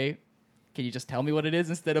 okay, can you just tell me what it is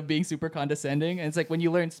instead of being super condescending? And it's like when you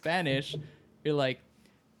learn Spanish, you're like,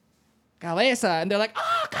 cabeza, and they're like,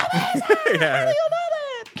 oh, cabeza, Yeah. you know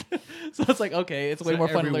that. So it's like, okay, it's way more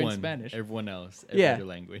fun to learn Spanish. Everyone else, every Yeah. other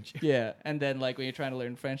language. Yeah, and then like when you're trying to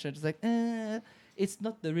learn French, it's like, it's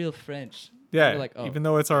not the real French. Yeah, You're like, oh. even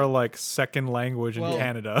though it's our like second language in Well-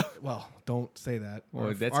 Canada. Well, don't say that. Well,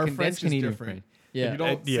 Our- that's our that's French is Canadian different. French. Yeah. You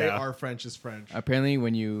don't say yeah. our French is French. Apparently,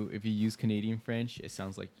 if you use Canadian French, it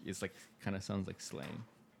sounds like kind of sounds like slang.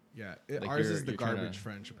 Yeah, Like ours you're- is the you're tryna- garbage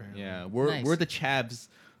French apparently. Yeah, Nice. we're the chavs.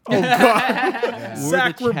 Oh god, Yeah.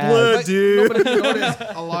 sacre Chads. bleu, But, dude. no, but if you notice,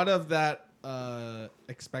 a lot of that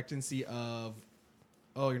expectancy of,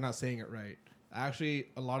 oh, you're not saying it right. Actually,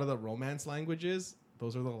 a lot of the Romance languages,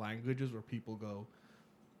 those are the languages where people go,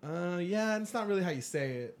 yeah, it's not really how you say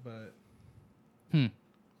it, but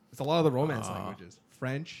it's a lot of the Romance languages.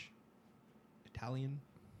 French, Italian.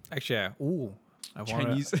 Actually, yeah. Ooh,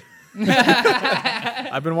 Chinese.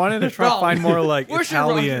 I've been wanting to try to Wrong. find more like Where's your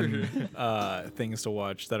Italian things to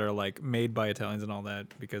watch that are like made by Italians and all that,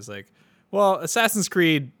 because like, well, Assassin's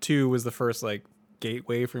Creed 2 was the first like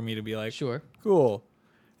gateway for me to be like, Sure. cool,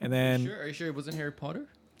 and then Are you sure it wasn't Harry Potter?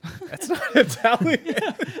 that's not Italian.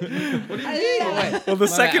 Well, the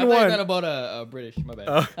second I one. thought about a British. My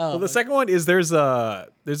bad. Well, the second one is there's a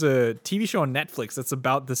TV show on Netflix that's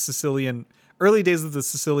about the Sicilian early days of the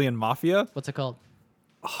Sicilian mafia. What's it called?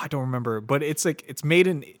 Oh, I don't remember, but it's like it's made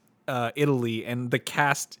in Italy, and the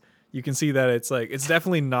cast, you can see that it's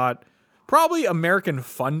definitely not probably American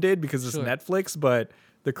funded because it's Sure. Netflix, but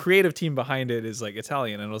the creative team behind it is like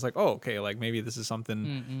Italian, and I was like, oh, okay, like maybe this is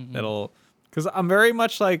something that'll, because I'm very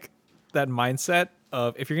much like that mindset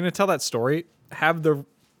of if you're gonna tell that story, have the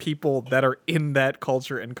people that are in that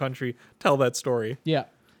culture and country tell that story. Yeah,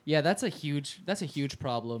 yeah, that's a huge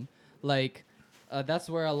problem. Like, that's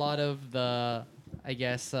where a lot of the, I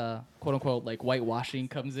guess, quote unquote, like whitewashing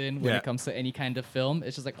comes in when Yeah. it comes to any kind of film.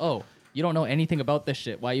 It's just like, oh, you don't know anything about this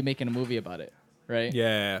shit. Why are you making a movie about it, right?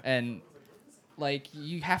 Yeah. And like,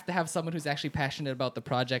 you have to have someone who's actually passionate about the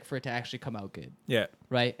project for it to actually come out good. Yeah.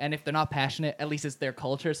 Right, and if they're not passionate, at least it's their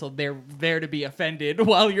culture, so they're there to be offended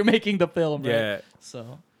while you're making the film. Right? Yeah.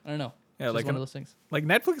 So I don't know. Yeah, It's like just one an- of those things. Like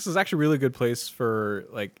Netflix is actually a really good place for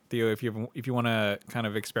like Theo if you want to kind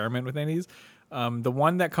of experiment with any of these. The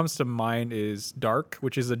one that comes to mind is Dark,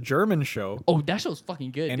 which is a German show, Oh, that show's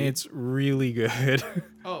fucking good. and dude. it's really good.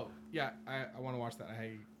 Oh, yeah, I want to watch that.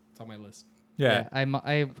 It's on my list. yeah.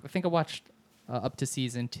 I think I watched up to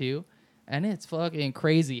season 2, and it's fucking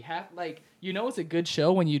crazy. Like, you know, it's a good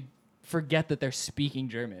show when you forget that they're speaking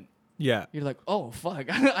German. Yeah. You're like, oh fuck,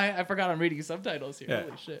 I forgot I'm reading subtitles here. Yeah.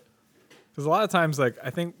 Holy shit. Because a lot of times, like, I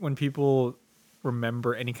think when people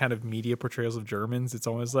remember any kind of media portrayals of Germans, it's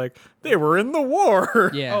always like they were in the war.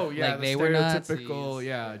 Yeah. Oh yeah, like the they were stereotypical, Nazis.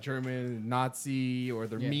 yeah, German Nazi, or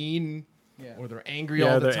they're Yeah. mean, Yeah. or they're angry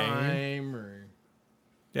Yeah, all the they're angry. time, or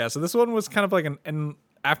Yeah, so this one was kind of like and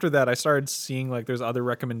after that I started seeing like there's other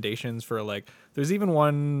recommendations for like there's even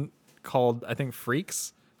one called I think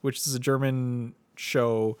Freaks, which is a German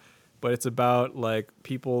show, but it's about like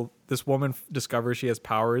people. This woman discovers she has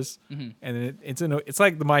powers, and it's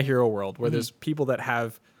like the My Hero world where there's people that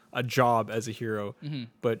have a job as a hero,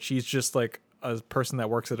 but she's just like a person that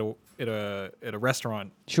works at a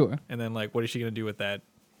restaurant, Sure. and then like what is she gonna do with that?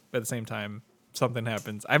 But at the same time, something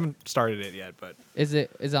happens. I haven't started it yet, but Is it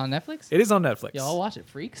on Netflix? it is on Netflix. Yeah, I'll watch it.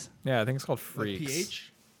 Freaks. Yeah, I think it's called like Freaks.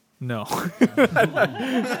 PH. No.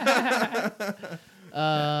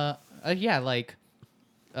 Yeah, like,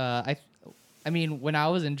 I mean, when I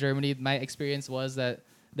was in Germany, my experience was that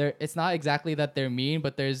it's not exactly that they're mean,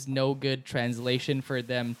 but there's no good translation for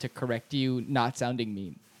them to correct you not sounding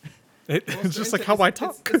mean. It's just like how I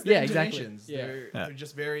talk. It's the Yeah, exactly. intonations. Yeah. They're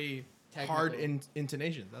just very hard Technical.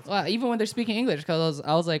 intonations. That's Well, even when they're speaking English, because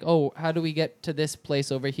I was like, oh, how do we get to this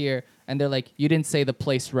place over here? And they're like, you didn't say the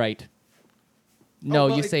place right. No,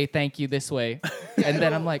 well, you it- say thank you this way. And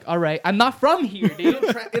then I'm like, all right, I'm not from here, dude.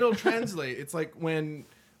 it'll translate. It's like when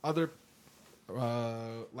other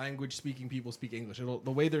language speaking people speak English.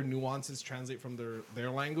 The way their nuances translate from their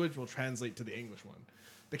language will translate to the English one.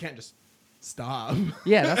 They can't just stop.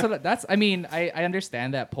 Yeah, I mean, I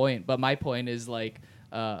understand that point, but my point is like,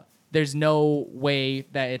 there's no way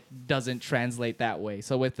that it doesn't translate that way.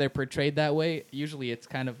 So if they're portrayed that way, usually it's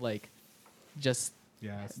kind of like just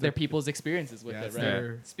Yeah, it's their people's experiences with Yeah, it, it's right?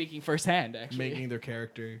 their- Speaking firsthand, actually. making their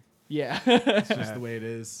character. Yeah. It's just the way it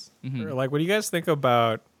is. Or, like, what do you guys think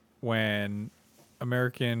about when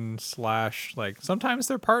American slash like sometimes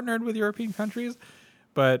they're partnered with European countries,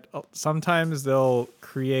 but sometimes they'll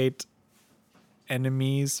create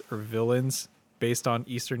enemies or villains based on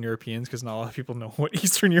Eastern Europeans because not a lot of people know what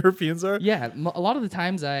Eastern Europeans are. Yeah, a lot of the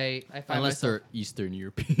times I find Unless myself, they're Eastern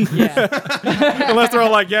European. yeah, Unless they're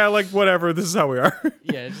all like, yeah, like whatever, this is how we are.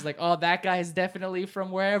 yeah, it's just like, oh, that guy is definitely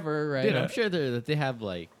from wherever, right? Dude, I'm sure that they have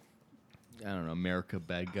like, I don't know, America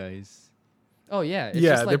bad guys. Oh yeah, it's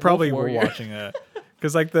Yeah, just like they probably Wolf were Warrior. watching it.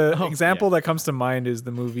 Because like the Oh, example yeah. that comes to mind is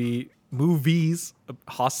the movies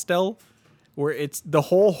Hostel, where it's the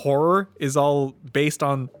whole horror is all based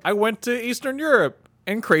on I went to Eastern Europe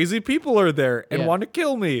and crazy people are there and Yeah. want to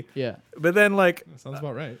kill me. Yeah, But then like, That sounds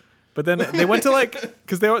about right. but then they went to like,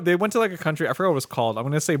 because they went to like a country, I forgot what it was called. I'm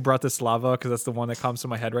gonna say Bratislava because that's the one that comes to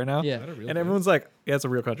my head right now. yeah. Is that a real And place? everyone's like, yeah, it's a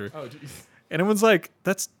real country. Oh, jeez. And everyone's like,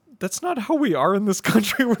 that's not how we are in this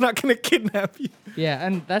country. We're not gonna kidnap you. Yeah,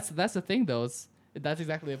 and that's the thing though. That's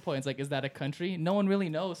exactly the point. It's like, is that a country? No one really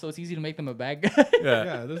knows, so it's easy to make them a bad guy.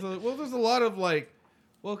 Yeah, there's a lot of like,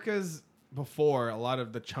 well, because before a lot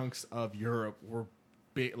of the chunks of Europe were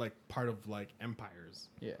big, like part of like empires,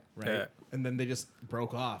 Yeah. right? Yeah. And then they just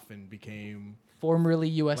broke off and became Formerly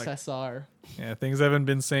USSR. Yeah, things haven't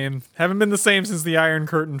been the same since the Iron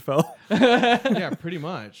Curtain fell. yeah, pretty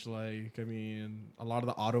much. Like, I mean, a lot of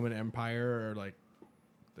the Ottoman Empire are like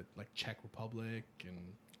the Czech Republic and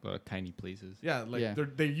A lot of tiny places. yeah, like Yeah.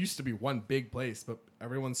 there used to be one big place, but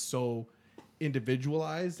everyone's so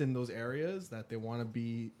individualized in those areas that they want to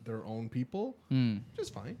be their own people, which is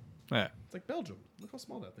fine. Yeah, It's like Belgium. Look how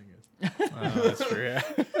small that thing is. that's true. Yeah.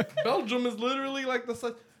 Belgium is literally like the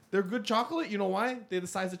size. They're good chocolate. You know why? They're the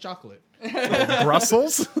size of chocolate.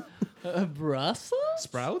 Brussels. Brussels?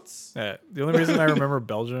 Sprouts. Yeah, the only reason I remember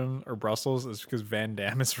Belgium or Brussels is because Van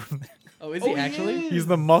Damme is from there. Oh, is he Oh, he actually? is. He's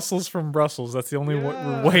the muscles from Brussels. That's the only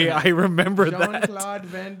Yeah. way I remember Jean that. Claude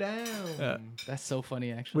Van Damme. Yeah. That's so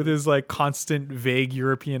funny, actually. With his like constant vague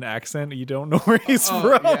European accent, you don't know where he's Oh,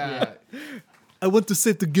 from. yeah. I want to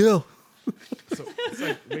save the girl. So it's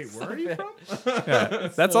like, wait, where are you from? Yeah,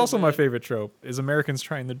 that's so also my bad. favorite trope: is Americans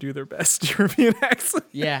trying to do their best European accent.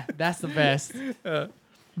 Yeah, that's the best.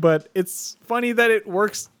 But it's funny that it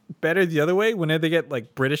works better the other way. Whenever they get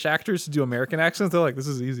like British actors to do American accents, they're like, "This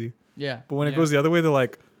is easy." Yeah. But when it Yeah. goes the other way, they're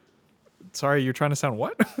like, "Sorry, you're trying to sound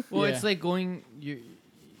what?" Well, Yeah. it's like going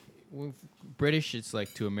with British. It's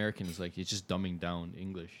like to Americans, like it's just dumbing down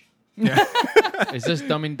English. Yeah. It's just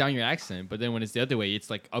dumbing down your accent. But then when it's the other way, it's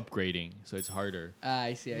like upgrading, so it's harder.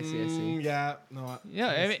 I see. I see. Yeah, no. Yeah,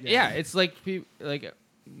 I mean, yeah. It's like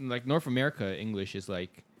like North America English is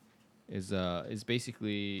like is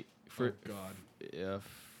basically for Oh God.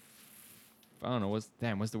 I don't know what's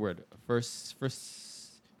the word first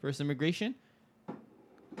immigration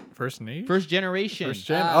First name. first generation. First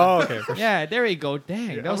gen. Ah. Oh, okay. First Yeah, there you go.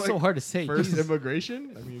 Dang, Yeah, that was I'm so like, hard to say. First Jesus.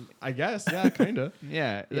 immigration? I mean, I guess, yeah, kinda.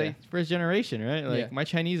 Yeah, Yeah. like first generation, right? Like Yeah. my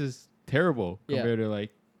Chinese is terrible Yeah. compared to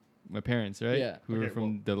like my parents, right? Yeah. Who Okay, are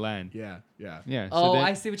from the land. Yeah, yeah. Yeah. so Oh, then-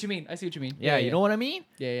 I see what you mean. Yeah, you know what I mean?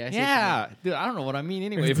 Yeah, yeah. I see Yeah, dude, I don't know what I mean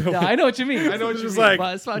anyway. What you mean. Yeah, I know what you mean. I know what you It's mean. like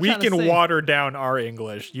But that's what I'm we trying to can say. water down our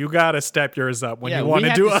English. You gotta step yours up when yeah, you want we to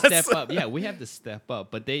have do to us. step up. Yeah, we have to step up,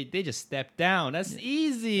 but they just step down. That's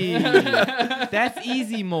easy. That's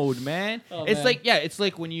easy mode, man. Oh, it's man. like it's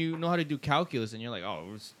like when you know how to do calculus and you're like, oh,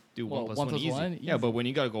 let's do Well, 1 + 1 1 + easy. 1, Yeah, easy. but when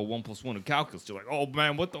you gotta go 1 + 1 in calculus, you're like, oh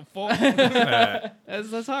man, what the fuck?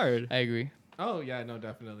 that's hard. I agree. Oh, yeah, no,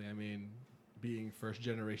 definitely. I mean, being first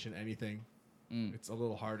generation anything, it's a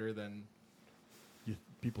little harder than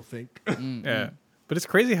people think. Yeah. But it's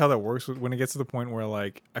crazy how that works when it gets to the point where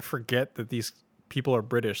like I forget that these people are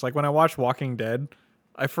British. Like when I watched Walking Dead,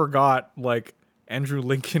 I forgot like Andrew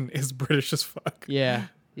Lincoln is British as fuck. Yeah,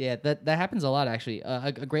 yeah. That happens a lot actually.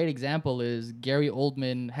 A great example is Gary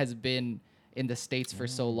Oldman has been in the States for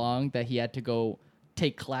so long that he had to go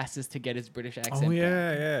take classes to get his British accent. Oh back.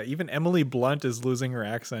 yeah, yeah. Even Emily Blunt is losing her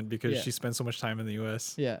accent because Yeah. she spent so much time in the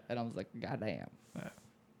US. Yeah, and I was like, God damn.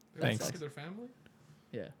 Thanks. Fuck is their family?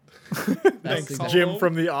 Yeah. Thanks, exactly- Jim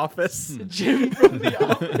from The Office. Jim from the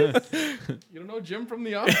office. You don't know Jim from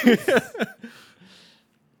The Office?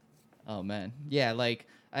 Oh man, yeah. Like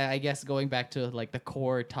I guess going back to like the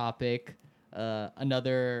core topic,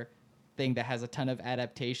 another thing that has a ton of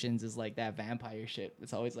adaptations is like that vampire shit.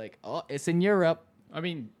 It's always like, oh, it's in Europe. I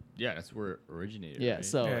mean, yeah, that's where it originated. Yeah, right?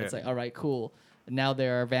 so Yeah, it's yeah. like, all right, cool. Now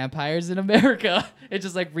there are vampires in America. It's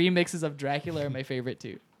just like remixes of Dracula are my favorite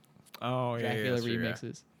too. Oh yeah, Dracula that's true, yeah.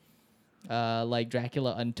 remixes. Like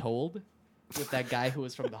Dracula Untold with that guy who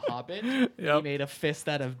was from The Hobbit. He Yep. made a fist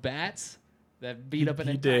out of bats that beat up an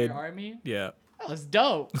he entire did. army. Yeah. That was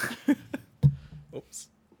dope. Oops.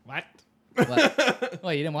 What? What?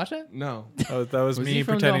 Wait, you didn't watch that? No. Oh, that was, Was me he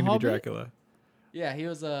from The pretending to be Hobbit? Dracula. Yeah, he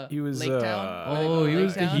was He was, Lake Town. he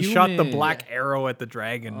Lake Town? shot the human. black arrow at the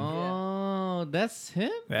dragon. Oh, that's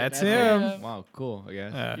him. That's That's him. him. Wow, cool. I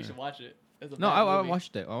guess. Yeah. You should watch it. It's a No, bad I movie.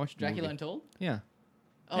 watched it. I watched the Dracula movie. Untold. Yeah.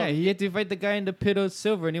 Oh, Yeah, he had to fight the guy in the pit of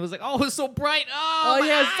silver, and he was like, "Oh, it's so bright! Oh, Oh my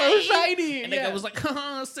yeah, it's so eye!" shiny. And the yeah. guy was like,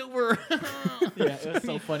 "Haha, silver!" yeah, it was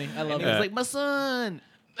so funny. I love And he it. was like, "My son!"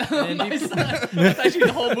 My and, he- son. That's actually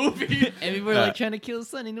the whole movie. and we were like trying to kill his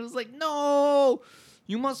son, and he was like, "No,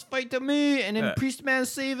 you must fight to me!" And then Priest Man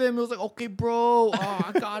saved him. He was like, "Okay, bro,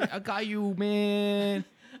 I got you, man."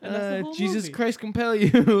 And that's the whole Jesus movie. Christ compel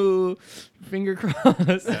you, finger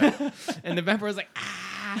crossed. And the vampire was like,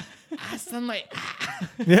 sunlight.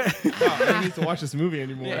 Yeah. Oh, I don't need to watch this movie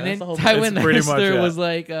anymore. Yeah, And that's then the whole Tywin It's pretty much Lannister that. was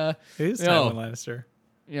like, It is Yo. Tywin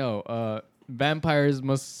Lannister. vampires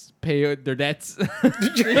must pay their debts.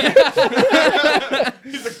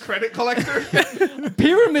 He's a credit collector.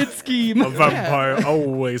 Pyramid scheme. A vampire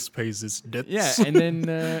always pays his debts. Yeah, and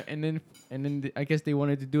then I guess they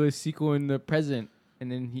wanted to do a sequel in the present,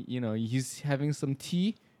 and then he's having some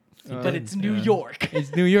tea. But it's New Yeah. York.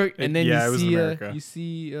 It's New York, and then Yeah, it was you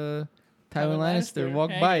see America. Tywin Tywin Lannister Lannister,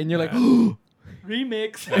 walk hey. by, and you're like,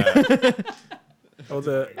 Remix.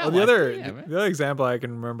 The I other watched it, yeah, man. the other example I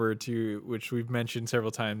can remember too, which we've mentioned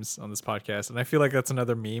several times on this podcast, and I feel like that's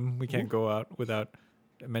another meme we can't go out without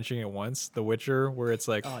mentioning it once. The Witcher, where it's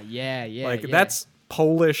like Oh yeah, yeah. like yeah. that's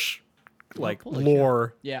Polish like Polish,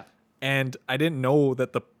 lore, yeah. and I didn't know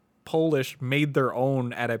that the Polish made their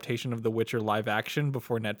own adaptation of The Witcher live action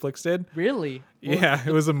before Netflix did. Really. Yeah,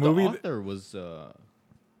 it was a movie. The author was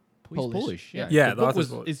Polish. Polish. Yeah, Yeah, The the book author's was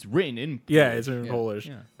Polish. it's written in Polish. Yeah, it's in Yeah. Polish.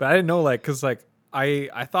 Yeah. But I didn't know cause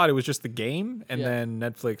I thought it was just the game and Yeah. then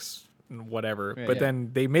Netflix whatever. Yeah, but yeah.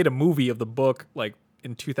 then they made a movie of the book like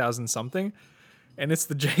in 2000 something, and it's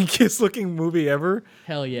the jankiest looking movie ever.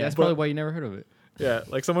 Hell yeah. That's probably why you never heard of it. Yeah,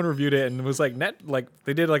 like someone reviewed it and it was like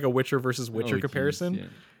they did like a Witcher versus Witcher Oh, geez, comparison. yeah.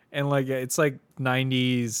 And like it's like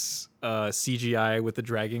 90s CGI with the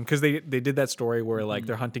dragon because they did that story where like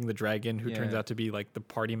they're hunting the dragon who turns Yeah. out to be like the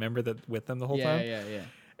party member that with them the whole yeah, time. yeah, yeah.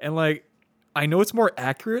 And like I know it's more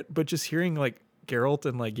accurate, but just hearing like Geralt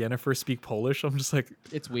and like Yennefer speak Polish, I'm just like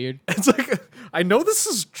It's weird. it's like I know this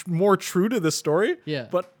is more true to the story, Yeah.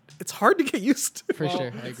 but it's hard to get used to. For Well,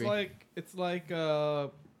 sure. I agree. It's like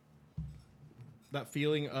that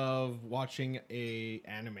feeling of watching a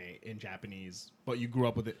anime in Japanese, but you grew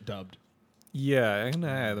up with it dubbed. Yeah,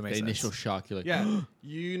 that The makes initial sense. shock, you're like, Yeah,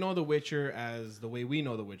 you know The Witcher as the way we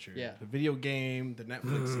know The Witcher. Yeah. The video game, the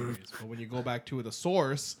Netflix series. But when you go back to the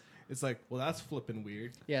source, it's like, well, that's flipping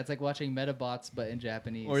weird. Yeah, it's like watching Metabots but in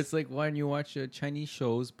Japanese. or it's like when you watch Chinese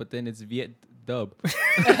shows, but then it's Viet dub.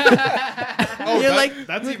 Oh, You're like-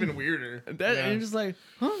 that's even weirder. And Yeah. you're just like,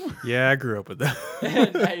 huh? Yeah, I grew up with that.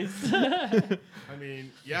 nice. I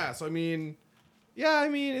mean, yeah. So I mean,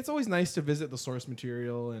 it's always nice to visit the source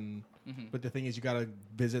material, and but the thing is, you gotta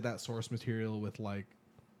visit that source material with like,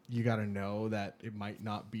 you gotta know that it might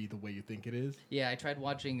not be the way you think it is. yeah, I tried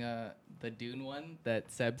watching the Dune one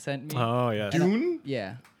that Seb sent me. Oh yeah. Dune.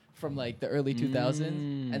 Yeah, from like the early 2000s,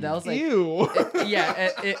 and that was like, Ew.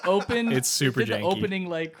 it opened. It's super it did janky. the opening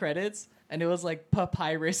like credits, and it was like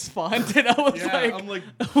papyrus font, and I was Yeah, like, I'm like,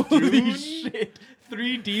 holy Dune? shit,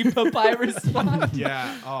 3D papyrus font.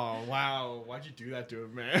 Yeah. Oh wow. Why'd you do that to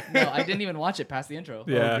him, man? No, I didn't even watch it past the intro.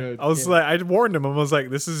 Yeah, good. I was Yeah. like, I warned him. I was like,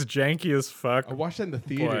 "This is janky as fuck." I watched that in the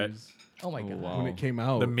theaters Oh my god. wow. when it came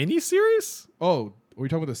out. The mini series? Oh, were you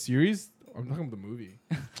talking about the series? I'm talking about the movie.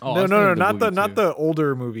 Oh, No, not the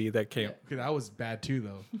older movie that came. Okay, that was bad too,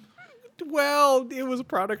 though. Well, it was a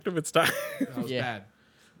product of its time. That was Yeah. bad.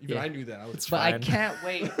 Even Yeah. I knew that. I was But I fine. can't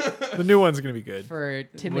wait The new one's gonna be good. for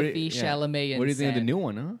Timothy Chalamet and What do you think of the Sand. new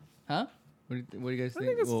one, huh? Huh? What do you guys think?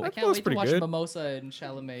 think it's- I I can't thought it was wait to pretty watch good. Mimosa and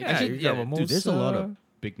Chalamet. Yeah, Actually, you got dude, there's a lot of Mimosa.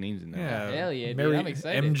 big names in there. Yeah, Hell yeah, dude, I'm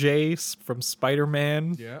excited. MJ from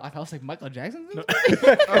Spider-Man. yeah. I was like Michael Jackson.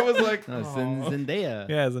 I was like, No, "Aw." Zendaya.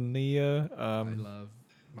 Yeah, Zendaya. I love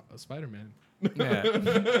Spider-Man. Yeah.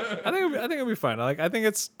 I think it'll be fun. I think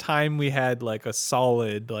it's time we had like a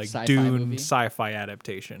solid like Sci-fi Dune movie. sci-fi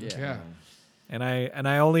adaptation. Yeah. Yeah. And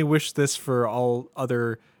I only wish this for all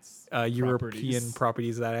other European Properties.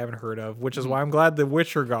 properties that I haven't heard of, which is why I'm glad The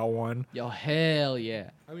Witcher got one. Yo, hell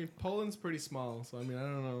yeah. I mean, Poland's pretty small, so I mean, I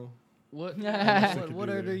don't know. What? much they what could what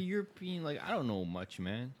do are there. the European? Like, I don't know much,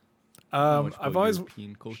 man. Not much I've about always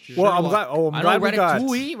European culture. well, I'm glad. Oh, I'm I glad know we got.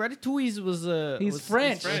 Ratatouille was He's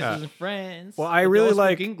French. Yeah. He's in France. Well, I but they really all speak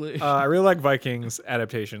like. English. I really like Vikings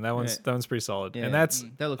adaptation. That one's Yeah. that one's pretty solid, Yeah. and that's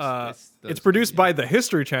that looks. uh, that it's looks produced good, by the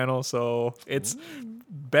History Channel, so it's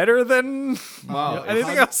better than Wow.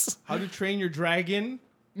 anything How- else. How to Train Your Dragon?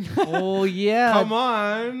 Oh yeah. Come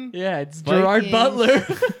on. Yeah, it's Gerard Vikings.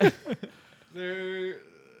 Butler. They're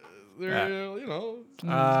you know.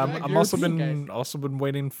 I'm European also been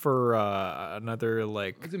waiting for another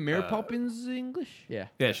like. Is it Mary Poppins English? yeah.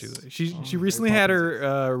 Yeah, she recently had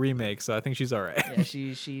her remake, so I think she's all right. Yeah,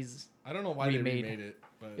 she's. I don't know why Remade. they remade it,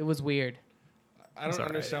 but It was weird. I don't alright.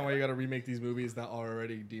 understand why you got to remake these movies that are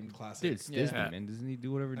already deemed Dude, classic. it's Yeah. Disney, Yeah. man. Disney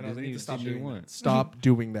do whatever I know they Disney, need to stop Disney doing that. wants. Stop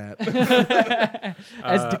doing that.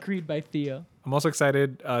 As decreed by Theo. I'm also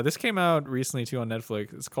excited. This came out recently too on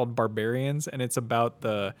Netflix. It's called Barbarians, and it's about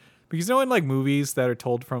because in like movies that are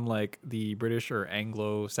told from like the British or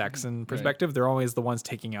Anglo-Saxon perspective, they're always the ones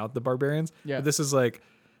taking out the barbarians. Yeah. But this is like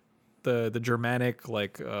the Germanic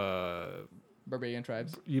like Barbarian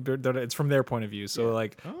tribes. it's from their point of view. So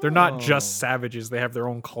like they're not Oh. just savages; they have their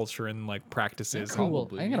own culture and like practices. Cool.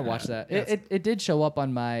 Probably, I'm gonna yeah. watch that. It did show up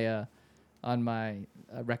on my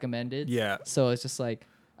recommended. Yeah. So it's just like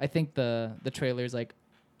I think the trailer is like,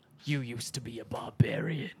 you used to be a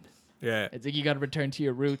barbarian. Yeah. It's like you got to return to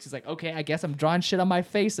your roots. It's like, okay, I guess I'm drawing shit on my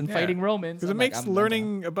face and Yeah. fighting Romans. Because it I'm like, makes I'm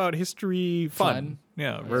learning about history fun. Fun.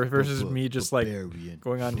 Yeah, versus me just like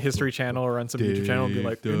going on History Channel or on some YouTube channel and being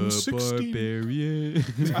like, in 16. Barbarian.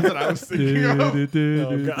 That's what I was thinking of.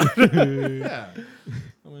 Oh, God. Yeah.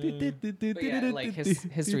 But yeah, like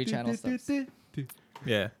History Channel stuff.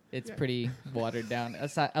 Yeah. It's pretty watered down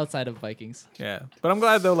outside of Vikings. Yeah. But I'm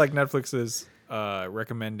glad, though, like Netflix is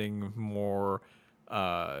recommending more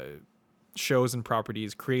shows and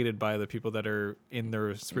properties created by the people that are in their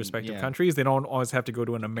respective Yeah. countries. They don't always have to go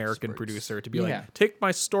to an American producer to be Yeah. like, take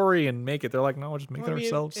my story and make it. They're like, no, we'll just make Well, it I mean,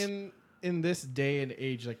 ourselves. in this day and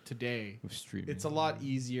age, like today, With streaming. it's a lot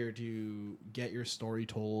easier to get your story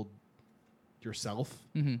told yourself.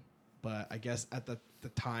 Mm-hmm. But I guess at the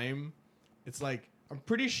time, it's like I'm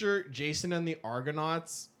pretty sure Jason and the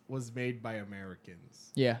Argonauts was made by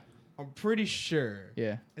Americans. Yeah. I'm pretty sure.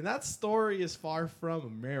 Yeah. And that story is far from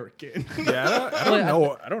American. Yeah, I don't Well,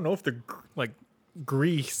 know. I don't know if the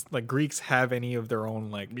Greeks have any of their own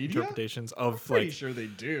like Media? interpretations of Pretty like sure they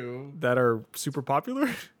do. that are super popular.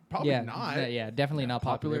 Probably yeah. not. Yeah, definitely not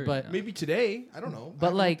popular. popular, But Maybe today. I don't know. I But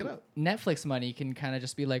haven't like looked it up. Netflix money can kind of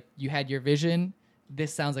just be like, you had your vision.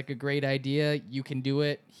 This sounds like a great idea. You can do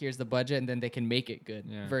it. Here's the budget, and then they can make it good.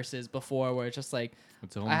 Yeah. Versus before, where it's just like,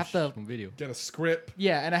 It's a home I have to- home video. Get a script.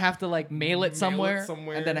 yeah, and I have to like mail it somewhere,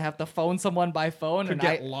 somewhere. and then I have to phone someone by phone, Could and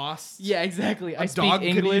get I lost. yeah, exactly. I speak dog could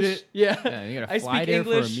eat English. it. Yeah, Yeah, you gotta I fly speak there for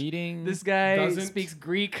a English. meeting. This guy Doesn't- speaks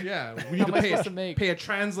Greek. Yeah. We How need am to I pay supposed to make? pay a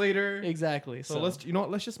translator. Exactly. So let's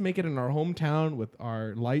let's just make it in our hometown with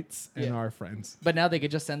our lights and Yeah. our friends. But now they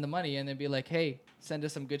could just send the money and then be like, hey, send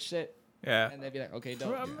us some good shit, Yeah, and they'd be like, okay,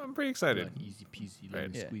 Well, dope. I'm pretty excited. Easy peasy, Right.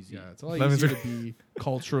 lemon Yeah. squeezy. Yeah, it's a lot Lemon easier to squeeze. be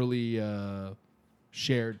culturally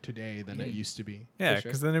shared today than it used to be. Yeah, For sure.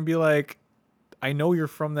 because then it'd be like, I know you're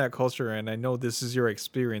from that culture and I know this is your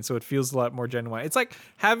experience, so it feels a lot more genuine. It's like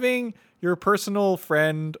having your personal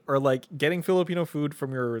friend or like getting Filipino food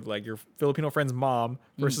from your Filipino friend's mom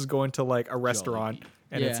versus going to like a restaurant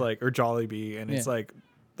and it's Yeah. like or Jollibee and it's Yeah. like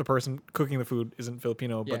the person cooking the food isn't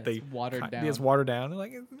Filipino, Yeah, but they it's watered down. It's watered down. And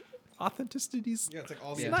like authenticity. Yeah, it's like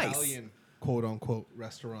all the Yeah. Nice. Italian quote unquote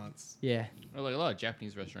restaurants. Yeah, Or like a lot of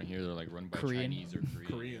Japanese restaurant here, they're like run by Korean. Chinese or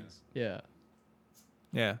Korean. Koreans. yeah.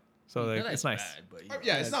 Yeah, so like, Not it's as nice. bad, but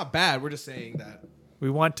Yeah, it's not bad. We're just saying that. We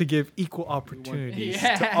want to give equal opportunities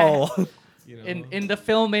Yeah. to all. You know. In the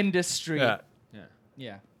film industry. yeah. yeah.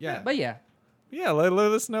 Yeah. Yeah. But yeah. Yeah, let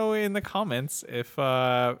us know in the comments if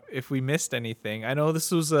we missed anything. I know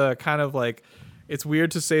this was kind of like, it's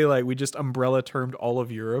weird to say like we just umbrella termed all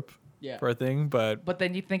of Europe Yeah. for a thing, but But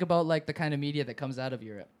then you think about like the kind of media that comes out of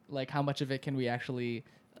Europe. Like how much of it can we actually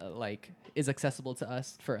like is accessible to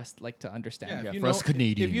us for us like to understand. if for you us know-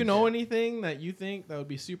 Canadians. If you know anything that you think that would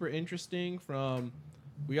be super interesting from,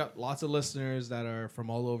 we got lots of listeners that are from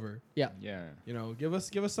all over. Yeah. Yeah. You know, give us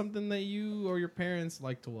something that you or your parents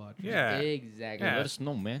like to watch. yeah. Exactly. Yeah. Let us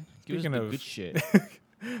know, man. Give us Speaking the of- good shit.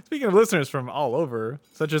 Speaking of listeners from all over,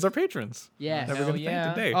 such as our patrons. Yes. That we're Hell gonna yeah.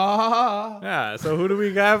 thank today. Ah, Yeah, so who do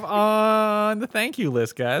we have on the thank you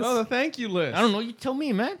list, guys? no, the thank you list. I don't know. You tell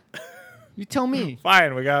me, man. You tell me.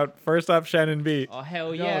 Fine, we got first up Shannon B. Oh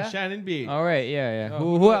hell Yo, yeah. Shannon B. All right. Yeah. Yeah.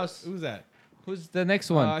 Oh, Who else? Who's that? Who's the next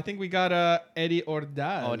one? I think we got Eddie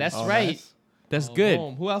Ordaz. Oh, that's Oh, right. nice. That's Oh, good.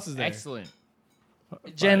 boom. Who else is there? Excellent.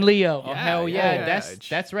 Jen Leo. Oh, hell yeah, yeah. yeah.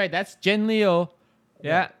 That's right. That's Jen Leo.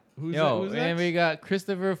 Yeah. Who's Yo, that? Who's and next? we got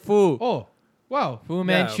Christopher Fu. Oh, wow. Fu Yeah,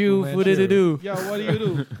 Manchu. Fu Fu do do do. Yo, what do you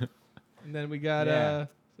do? And then we got Yeah.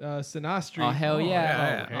 Sinastri. Oh, hell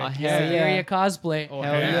yeah. okay. Oh, hell Syria yeah. cosplay. Oh,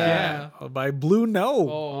 Hell yeah. By Blue No.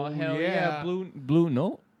 Oh, hell yeah. yeah. Blue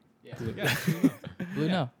no. Yeah. Blue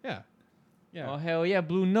no. Yeah. Yeah. Oh, hell yeah.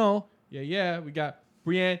 Blue no. Yeah. We got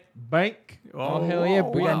Brienne Bank. Oh, hell yeah,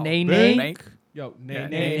 We got wow. Nay Bang. Nay. Bank. Yo, Nay Yeah,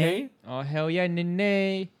 Nay. Nay. Oh, hell yeah.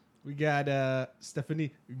 Nene. We got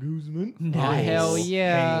Stephanie Guzman. Oh, Nice. hell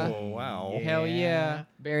yeah. Oh, wow. Hell yeah.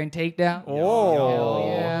 Baron Takedown. Oh,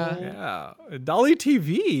 Hell yeah. yeah. Dolly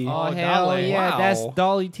TV. Oh, Oh, hell Dolly. yeah. Wow. That's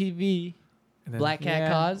Dolly TV. And then- Black Cat Yeah.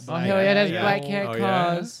 Cause. Oh, hell yeah. That's Yeah. Black Cat Oh,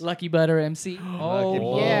 yeah. Cause. Lucky Butter MC. Oh, Lucky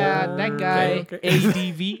yeah. Butter. That guy. Okay.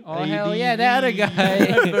 ADV. Oh, hell yeah. That other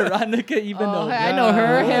guy. Veronica even Oh, though. I know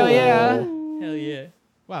her. Hell yeah. Hell yeah.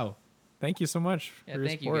 Wow. Thank you so much Yeah, for your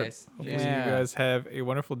thank you, support. guys. Hopefully Yeah. you guys have a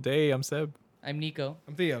wonderful day. I'm Seb. I'm Nico.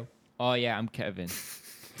 I'm Theo. Oh, yeah. I'm Kevin.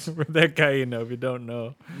 We're that guy you know if you don't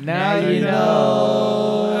know. Now you you know.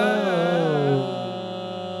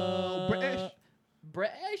 know. British.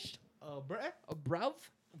 British? British. Bruv?